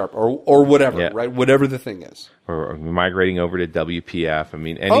of C# or whatever, right? Whatever the thing is. Or migrating over to WPF. I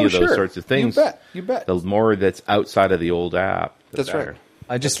mean, any of those sorts of things. You bet. The more that's outside of the old app, the That's better. right.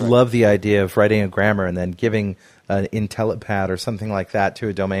 I just love the idea of writing a grammar and then giving IntelliPad or something like that to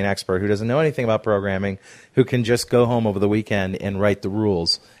a domain expert who doesn't know anything about programming, who can just go home over the weekend and write the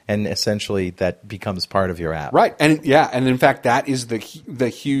rules, and essentially that becomes part of your app. Right, and in fact, that is the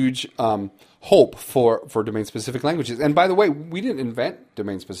huge hope for domain-specific languages. And by the way, we didn't invent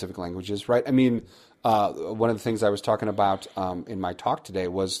domain-specific languages, right? I mean, one of the things I was talking about in my talk today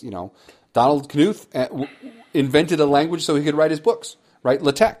was, Donald Knuth invented a language so he could write his books, right?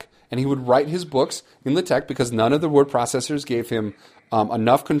 LaTeX. And he would write his books in LaTeX because none of the word processors gave him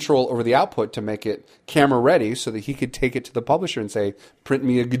enough control over the output to make it camera ready so that he could take it to the publisher and say, print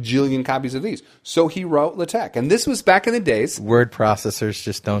me a gajillion copies of these. So he wrote LaTeX. And this was back in the days. Word processors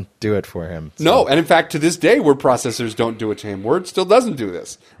just don't do it for him. So. No, and in fact, to this day, word processors don't do it to him. Word still doesn't do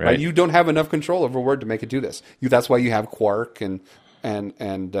this. Right? You don't have enough control over Word to make it do this. That's why you have Quark and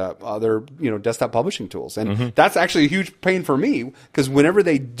other desktop publishing tools, and that's actually a huge pain for me because whenever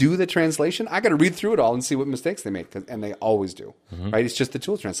they do the translation, I got to read through it all and see what mistakes they made, and they always do. Right? It's just the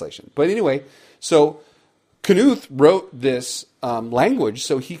tool translation. But anyway, so Knuth wrote this language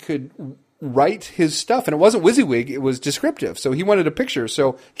so he could write his stuff, and it wasn't WYSIWYG; it was descriptive. So he wanted a picture,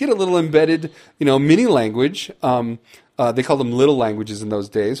 so he had a little embedded, mini language. They called them little languages in those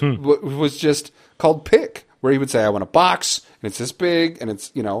days. It was just called Pick, where he would say, I want a box, and it's this big, and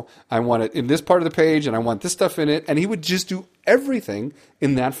it's, I want it in this part of the page, and I want this stuff in it. And he would just do everything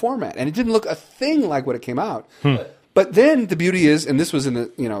in that format. And it didn't look a thing like what it came out. But then the beauty is, and this was in the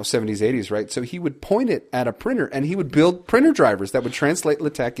 70s, 80s, right? So he would point it at a printer, and he would build printer drivers that would translate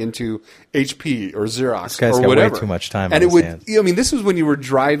LaTeX into HP or Xerox this guy's or got whatever. Way too much time. And on his hands. this was when you were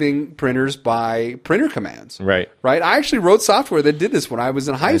driving printers by printer commands, right? Right. I actually wrote software that did this when I was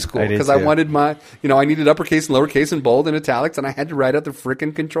in high school because I wanted my, I needed uppercase and lowercase and bold and italics, and I had to write out the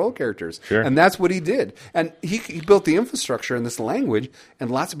frickin' control characters. Sure. And that's what he did. And he built the infrastructure in this language,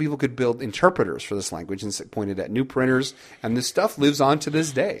 and lots of people could build interpreters for this language and pointed at new printers. And this stuff lives on to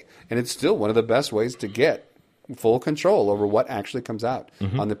this day, and it's still one of the best ways to get full control over what actually comes out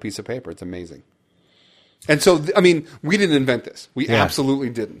on the piece of paper. It's amazing. And so, we didn't invent this. We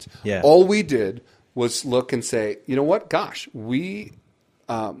absolutely didn't. Yeah. All we did was look and say, you know what? Gosh, we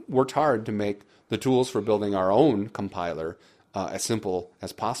worked hard to make the tools for building our own compiler as simple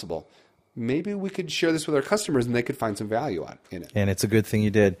as possible. Maybe we could share this with our customers and they could find some value in it. And it's a good thing you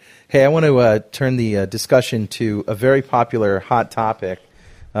did. Hey, I want to turn the discussion to a very popular hot topic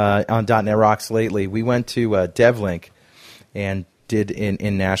on .NET Rocks lately. We went to DevLink and did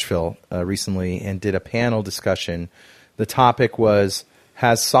in Nashville recently and did a panel discussion. The topic was,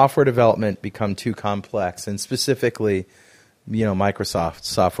 has software development become too complex? And specifically, Microsoft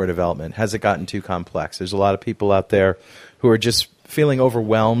software development. Has it gotten too complex? There's a lot of people out there who are just feeling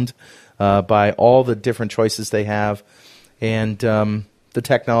overwhelmed by all the different choices they have, and the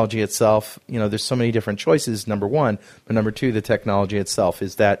technology itself. There's so many different choices, number one, but number two, the technology itself,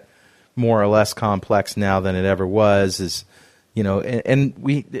 is that more or less complex now than it ever was. And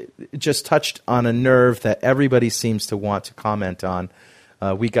we just touched on a nerve that everybody seems to want to comment on.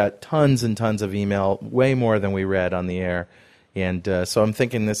 We got tons and tons of email, way more than we read on the air, and so I'm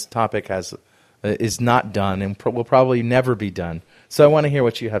thinking this topic is not done and will probably never be done. So I want to hear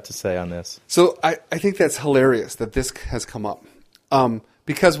what you have to say on this. So I think that's hilarious that this has come up.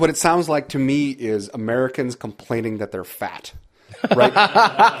 Because what it sounds like to me is Americans complaining that they're fat. Right?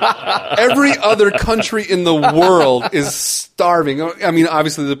 Every other country in the world is starving.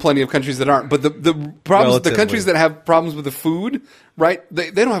 Obviously there are plenty of countries that aren't, but the problems, the countries that have problems with the food, right?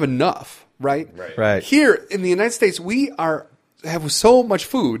 They don't have enough, right? Right. Here in the United States, we have so much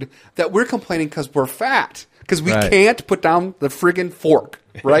food that we're complaining because we're fat. Because we can't put down the friggin' fork,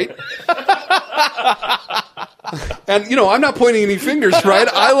 right? And, I'm not pointing any fingers, right?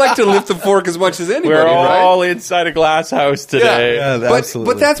 I like to lift the fork as much as anybody, We're right? all inside a glass house today. Yeah,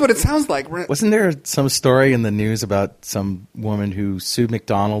 absolutely. But that's what it sounds like. Wasn't there some story in the news about some woman who sued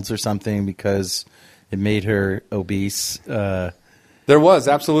McDonald's or something because it made her obese? There was,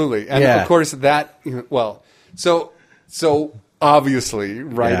 absolutely. And, of course, that, so obviously,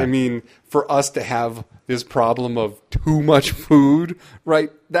 right? Yeah. For us to have this problem of too much food,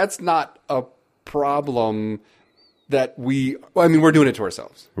 right? That's not a problem that we're doing it to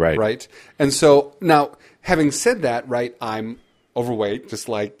ourselves. Right. Right. And so now, having said that, right, I'm overweight, just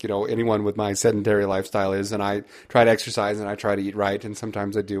like, anyone with my sedentary lifestyle is, and I try to exercise and I try to eat right, and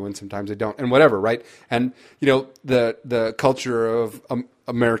sometimes I do and sometimes I don't, and whatever, right? And, the culture of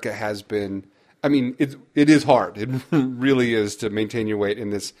America has been I mean, it is hard. It really is to maintain your weight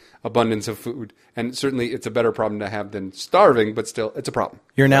in this abundance of food. And certainly it's a better problem to have than starving, but still, it's a problem.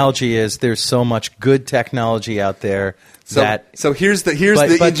 Your analogy is there's so much good technology out there that... So here's the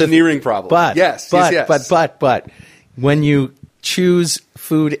engineering problem. But when you choose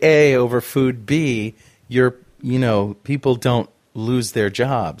food A over food B, people don't lose their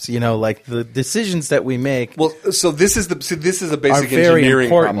jobs. Like the decisions that we make. Well, so this is a basic very engineering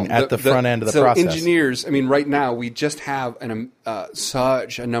important problem at the front end of the process. So engineers, I mean, right now we just have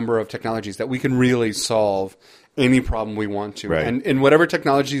such a number of technologies that we can really solve any problem we want to. Right. And whatever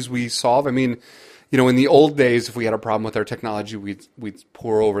technologies we solve, I mean, in the old days, if we had a problem with our technology, we'd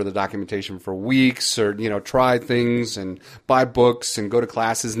pore over the documentation for weeks, or try things and buy books and go to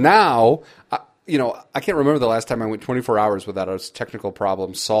classes. Now, I can't remember the last time I went 24 hours without a technical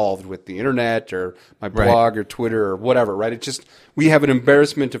problem solved with the internet or my blog or Twitter or whatever, right? We have an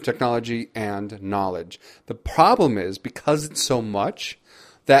embarrassment of technology and knowledge. The problem is, because it's so much,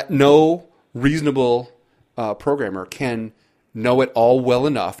 that no reasonable programmer can know it all well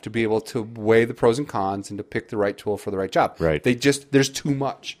enough to be able to weigh the pros and cons and to pick the right tool for the right job. Right. There's too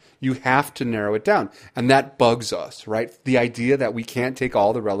much. You have to narrow it down. And that bugs us, right? The idea that we can't take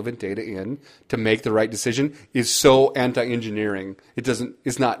all the relevant data in to make the right decision is so anti-engineering.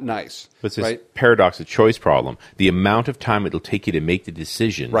 It's not nice. But it's this right? paradox of choice problem. The amount of time it'll take you to make the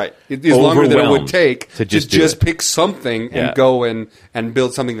decision. Right. It is longer than it would take to just pick something and go and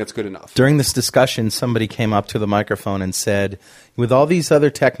build something that's good enough. During this discussion, somebody came up to the microphone and said, with all these other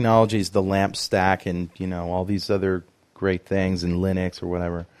technologies, the LAMP stack and, all these other great things in Linux or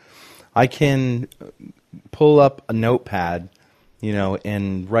whatever, I can pull up a notepad,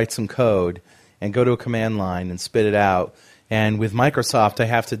 and write some code and go to a command line and spit it out. And with Microsoft, I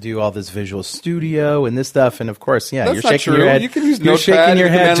have to do all this Visual Studio and this stuff. And of course, that's you're shaking your head. You can use you're Notepad shaking your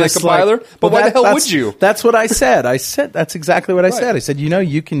and head command line just compiler. like, but why the hell would you? That's what I said. That's exactly what I said. I said,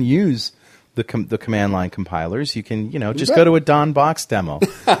 you can use the command line compilers. You can, just go to a Don Box demo.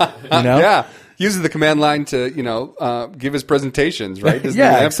 Yeah. Uses the command line to, give his presentations, right? Doesn't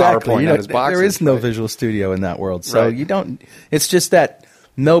yeah, have exactly. PowerPoint on his boxes, there is no right? Visual Studio in that world. So Right. you don't, it's just that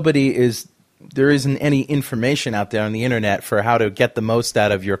there isn't any information out there on the internet for how to get the most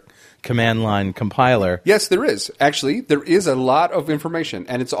out of your command line compiler. Yes, there is. Actually, there is a lot of information,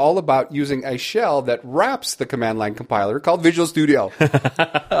 and it's all about using a shell that wraps the command line compiler called Visual Studio.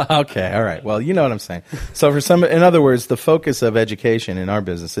 Okay, all right. Well, you know what I'm saying. So in other words, the focus of education in our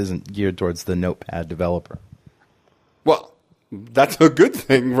business isn't geared towards the Notepad developer. Well, that's a good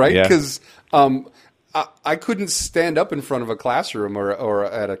thing, right? Yeah. Because I couldn't stand up in front of a classroom or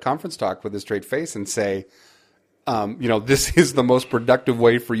at a conference talk with a straight face and say, this is the most productive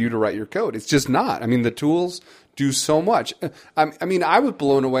way for you to write your code. It's just not. I mean, the tools do so much. I was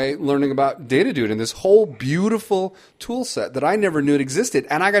blown away learning about DataDude and this whole beautiful tool set that I never knew it existed.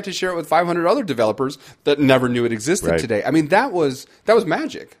 And I got to share it with 500 other developers that never knew it existed today. I mean, that was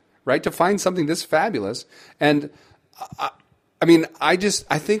magic, right? To find something this fabulous. And I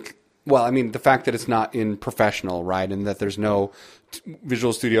think the fact that it's not in professional, right? And that there's no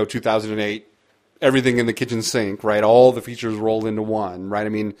Visual Studio 2008, everything in the kitchen sink, right? All the features rolled into one, right? I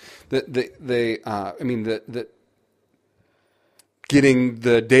mean, getting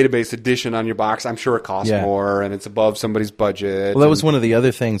the database edition on your box, I'm sure it costs more, and it's above somebody's budget. Well, that was one of the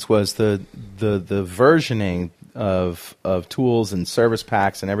other things was the versioning of tools and service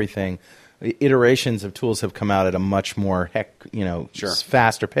packs and everything. Iterations of tools have come out at a much more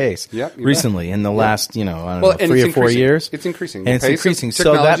faster pace recently in the last 3 or 4 years. It's increasing. And it's increasing.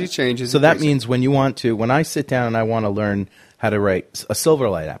 Technology changes. So that means when I sit down and I want to learn how to write a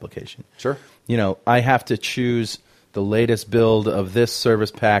Silverlight application. Sure. I have to choose the latest build of this service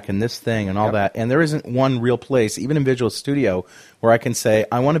pack and this thing and all that. And there isn't one real place, even in Visual Studio, where I can say,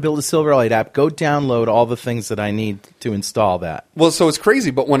 I want to build a Silverlight app, go download all the things that I need to install that. Well, so it's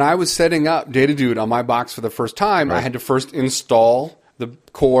crazy, but when I was setting up DataDude on my box for the first time, I had to first install the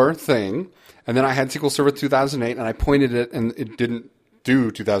core thing, and then I had SQL Server 2008, and I pointed it, and it didn't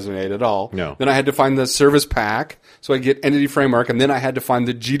do 2008 at all. No. Then I had to find the service pack, so I get Entity Framework, and then I had to find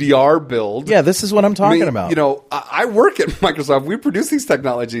the GDR build. Yeah, this is what I'm talking about. I work at Microsoft. We produce these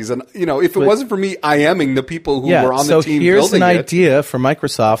technologies, and if it wasn't for me IMing the people who were on the team building it. So here's an idea for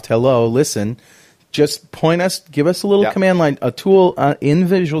Microsoft. Hello, listen. Just give us a little command line, a tool in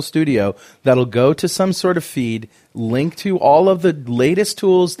Visual Studio that'll go to some sort of feed, link to all of the latest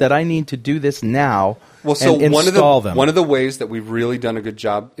tools that I need to do this now, and install them. One of the ways that we've really done a good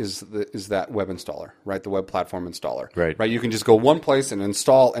job is that web installer, right? The web platform installer, right? You can just go one place and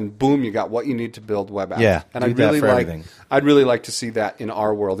install, and boom, you got what you need to build web apps. Yeah, and everything. I'd really like to see that in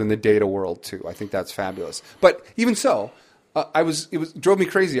our world, in the data world too. I think that's fabulous. But even so. It drove me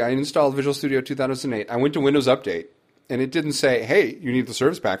crazy. I installed Visual Studio 2008. I went to Windows Update, and it didn't say, "Hey, you need the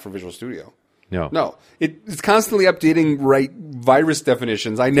service pack for Visual Studio." No. It's constantly updating virus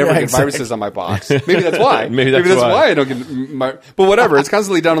definitions. I never get viruses on my box. Maybe that's why. Maybe that's why I don't get my. But whatever. It's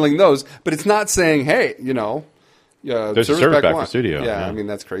constantly downloading those. But it's not saying, "Hey, there's a service pack for Studio." Yeah, I mean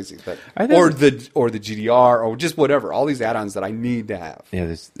that's crazy. Or the GDR or just whatever. All these add-ons that I need to have.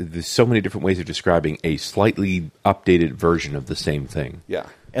 Yeah, there's so many different ways of describing a slightly updated version of the same thing. Yeah.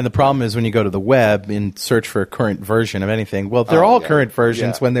 And the problem is when you go to the web and search for a current version of anything, well, they're all current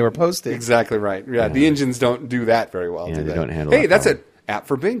versions when they were posted. Exactly right. Yeah, the engines don't do that very well, do they? Don't handle Hey, that's an app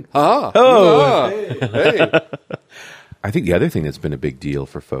for Bing. Hey. I think the other thing that's been a big deal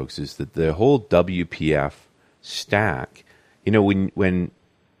for folks is that the whole WPF stack, when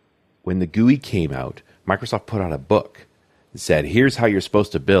the GUI came out, Microsoft put out a book that said, here's how you're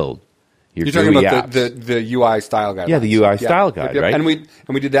supposed to build your You're talking GUI about apps. the UI style guide. Yeah, the UI style guide, right? And we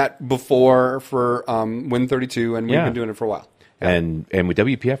did that before for Win32, and we've been doing it for a while. Yeah. And with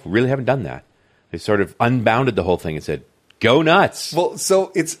WPF, we really haven't done that. They sort of unbounded the whole thing and said, go nuts. Well,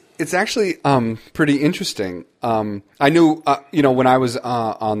 so it's actually pretty interesting. I knew, when I was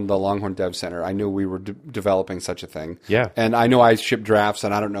on the Longhorn Dev Center, I knew we were developing such a thing. Yeah. And I know I shipped drafts,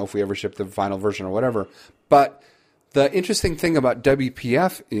 and I don't know if we ever shipped the final version or whatever. But the interesting thing about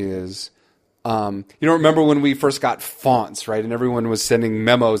WPF is, remember when we first got fonts, right? And everyone was sending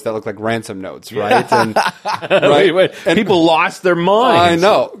memos that looked like ransom notes, right? And, right? And people lost their minds. I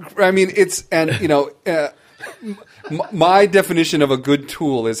know. I mean, my definition of a good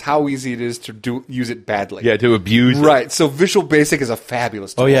tool is how easy it is to use it badly. Yeah, to abuse it. Right. So Visual Basic is a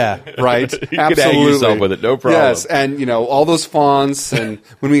fabulous tool. Oh, yeah. Right? You Absolutely. can hang yourself with it, no problem. Yes, and, all those fonts, and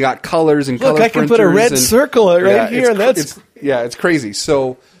when we got colors and color Look, I can put a red circle right here. It's crazy.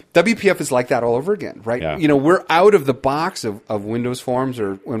 So WPF is like that all over again, right? Yeah. We're out of the box of Windows Forms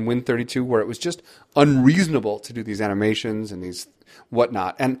or when Win32 where it was just unreasonable to do these animations and these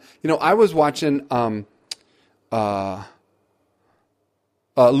whatnot. And, I was watching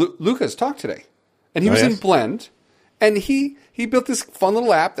Lucas talk today, and he was in Blend, and he built this fun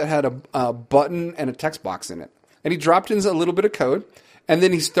little app that had a button and a text box in it, and he dropped in a little bit of code, and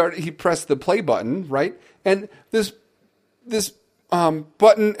then he pressed the play button, right, and this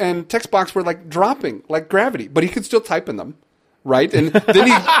button and text box were like dropping like gravity, but he could still type in them. Right, and then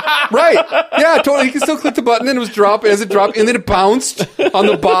totally. He could still click the button, and it was dropping as it dropped, and then it bounced on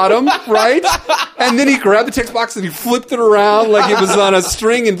the bottom, right? And then he grabbed the text box and he flipped it around like it was on a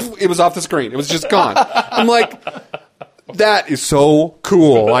string, and it was off the screen. It was just gone. I'm like, that is so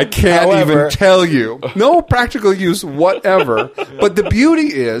cool. I can't even tell you. No practical use whatever. But the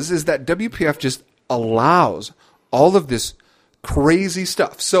beauty is that WPF just allows all of this crazy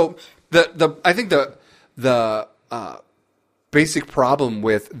stuff. So I think the basic problem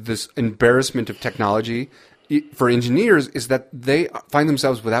with this embarrassment of technology for engineers is that they find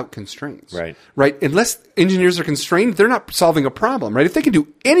themselves without constraints. Right? Unless engineers are constrained, they're not solving a problem, right? If they can do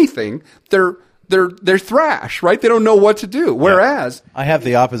anything, they're thrash, right? They don't know what to do. Whereas I have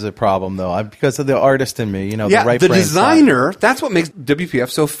the opposite problem though, because of the artist in me, the right the brain designer. side. That's what makes WPF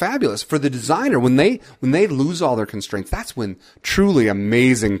so fabulous. For the designer, when they lose all their constraints, that's when truly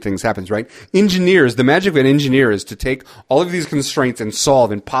amazing things happens, right? Engineers, the magic of an engineer is to take all of these constraints and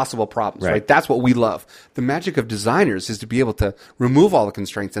solve impossible problems, right? That's what we love. The magic of designers is to be able to remove all the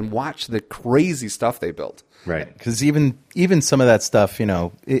constraints and watch the crazy stuff they build. Right. Because even some of that stuff,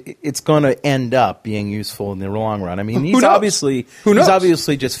 it's going to end up being useful in the long run. I mean, he's obviously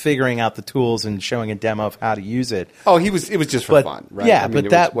just figuring out the tools and showing a demo of how to use it. Oh, it was just for fun, right? Yeah,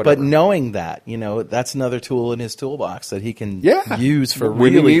 but knowing that, that's another tool in his toolbox that he can use for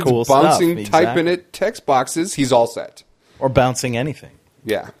when really he needs cool bouncing, stuff. typing it, text boxes, he's all set. Or bouncing anything.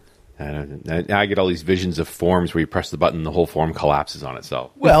 Yeah. Now I get all these visions of forms where you press the button, the whole form collapses on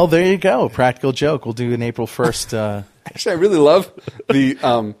itself. Well, there you go. Practical joke. We'll do an April 1st. Actually, I really love the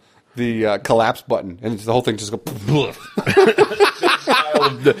collapse button, and the whole thing just goes.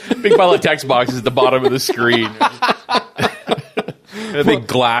 The big pile of text boxes at the bottom of the screen. A big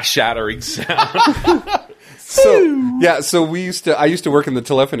glass shattering sound. So I used to work in the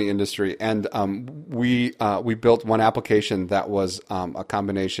telephony industry, and we built one application that was a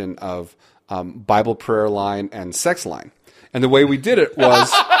combination of Bible prayer line and sex line. And the way we did it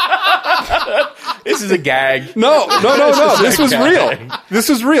was... This is a gag. No. This was real. This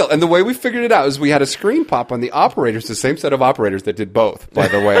was real. And the way we figured it out is we had a screen pop on the operators, the same set of operators that did both, by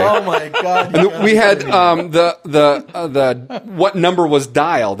the way. Oh my God! And we had the what number was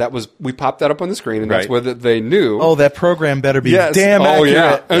dialed. That was, we popped that up on the screen, and that's whether they knew. Oh, that program better be damn accurate.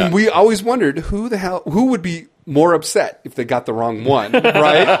 Yeah. And we always wondered who would be more upset if they got the wrong one,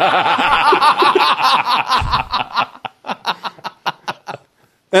 right?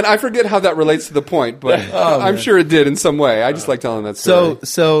 And I forget how that relates to the point, but I'm sure it did in some way. I just like telling that story.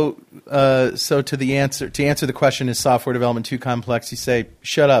 So to answer the question, is software development too complex? You say,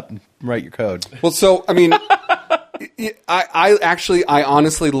 shut up and write your code. Well, so I mean, I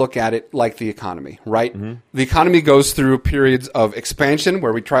honestly look at it like the economy, right? Mm-hmm. The economy goes through periods of expansion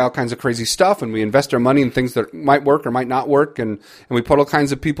where we try all kinds of crazy stuff and we invest our money in things that might work or might not work, and we put all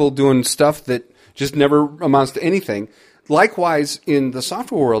kinds of people doing stuff that just never amounts to anything. Likewise, in the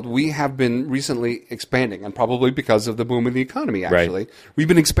software world, we have been recently expanding, and probably because of the boom in the economy, actually. Right. We've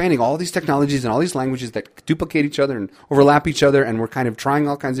been expanding all these technologies and all these languages that duplicate each other and overlap each other, and we're kind of trying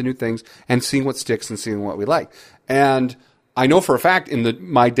all kinds of new things and seeing what sticks and seeing what we like. And I know for a fact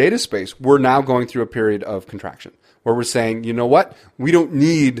in my data space, we're now going through a period of contraction where we're saying, you know what? We don't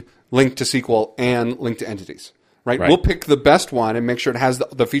need link to SQL and link to entities. Right? We'll pick the best one and make sure it has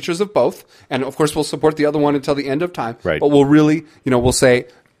the features of both. And, of course, we'll support the other one until the end of time. Right. But we'll really, we'll say,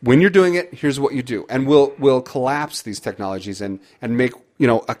 when you're doing it, here's what you do. And we'll collapse these technologies and make,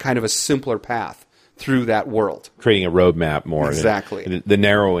 a kind of a simpler path through that world. Creating a roadmap more. Exactly. The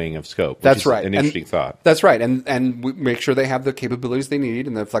narrowing of scope. That's right. An interesting thought. That's right. And we make sure they have the capabilities they need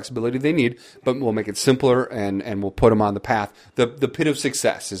and the flexibility they need, but we'll make it simpler and we'll put them on the path. The pit of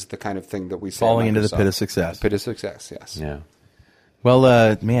success is the kind of thing that we say. Falling into the pit of success. Pit of success, yes. Yeah.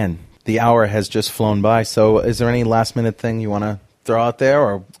 Well, man, the hour has just flown by. So is there any last minute thing you want to throw out there,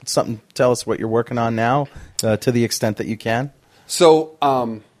 or something? Tell us what you're working on now to the extent that you can. So,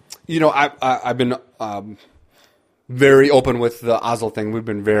 I've been very open with the Oslo thing. We've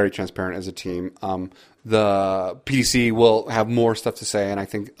been very transparent as a team. The PDC will have more stuff to say, and I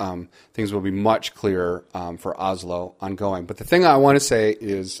think things will be much clearer for Oslo ongoing. But the thing I want to say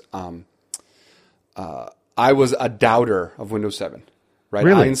is I was a doubter of Windows 7. Right?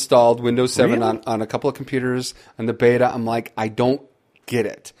 Really? I installed Windows 7 on a couple of computers, and the beta, I'm like, I don't get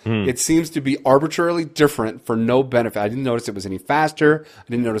it. It seems to be arbitrarily different for no benefit. I didn't notice it was any faster. I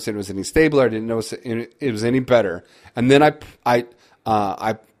didn't notice it was any stabler. I didn't notice it was any better. And then I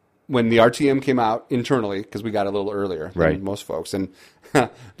when the RTM came out internally, because we got a little earlier than most folks, and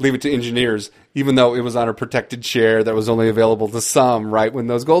leave it to engineers, even though it was on a protected share that was only available to some, right? When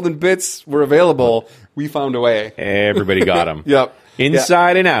those golden bits were available, we found a way. Everybody got them. Yep.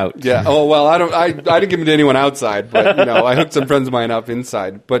 Inside and out. Yeah. Oh, well, I didn't give them to anyone outside, but I hooked some friends of mine up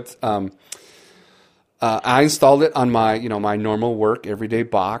inside. But I installed it on my my normal work everyday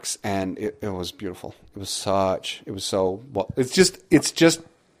box, and it was beautiful. It's just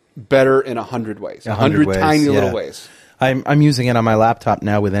better in 100 ways. 100 tiny little ways. I'm using it on my laptop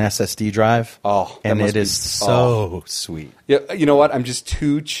now with an SSD drive. Oh, and it is so sweet. Yeah, you know what? I'm just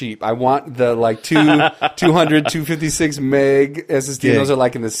too cheap. I want the 200, 256 meg SSD. Yeah. Those are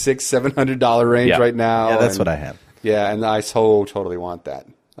in the $600-$700 range right now. Yeah, that's what I have. Yeah, and I totally want that.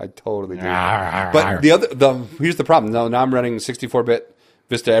 I totally do. But here's the problem. Now I'm running 64-bit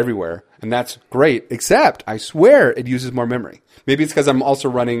Vista everywhere, and that's great. Except I swear it uses more memory. Maybe it's because I'm also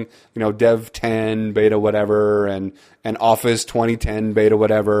running, Dev 10 beta whatever and Office 2010 beta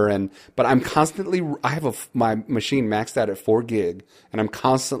whatever, but I'm constantly. I have my machine maxed out at 4 gig, and I'm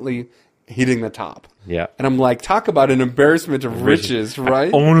constantly hitting the top. Yeah, and I'm like, talk about an embarrassment of riches,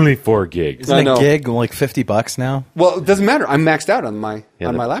 right? Only 4 gigs. Isn't a gig like $50 now? Well, it doesn't matter. I'm maxed out on my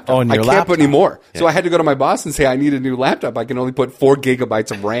laptop. Oh, I can't put any more. Yeah. So I had to go to my boss and say, I need a new laptop. I can only put 4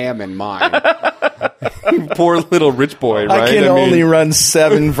 gigabytes of RAM in mine. Poor little rich boy, right? I can only run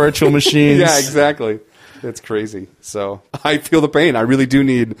 7 virtual machines. Yeah, exactly. It's crazy. So I feel the pain. I really do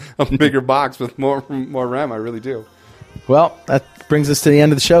need a bigger box with more RAM. I really do. Well, that brings us to the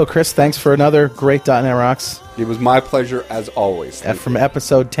end of the show. Chris, thanks for another great .NET Rocks. It was my pleasure, as always. From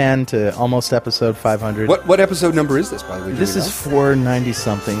episode 10 to almost episode 500. What episode number is this, by the way? This is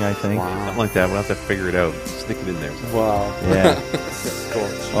 490-something, I think. Wow. Something like that. We'll have to figure it out. Stick it in there. Wow. Yeah. Cool.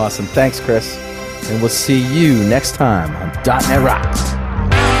 Awesome. Thanks, Chris. And we'll see you next time on .NET Rocks.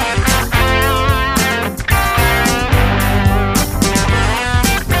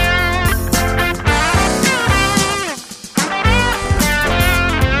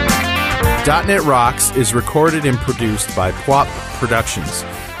 .NET Rocks is recorded and produced by Pwop Productions.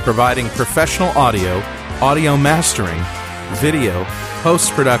 providing professional audio mastering, video,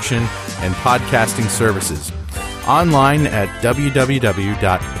 post-production, and podcasting services. Online at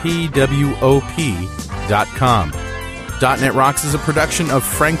www.pwop.com. .NET Rocks is a production of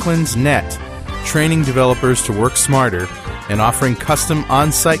Franklin's Net, training developers to work smarter and offering custom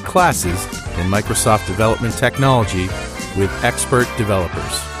on-site classes in Microsoft development technology with expert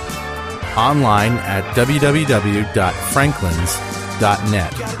developers. Online at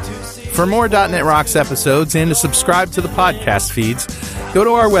www.franklins.net. For more .NET Rocks episodes and to subscribe to the podcast feeds, go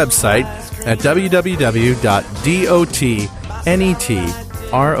to our website at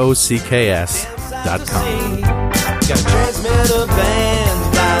www.dotnetrocks.com. Got a transmitter band.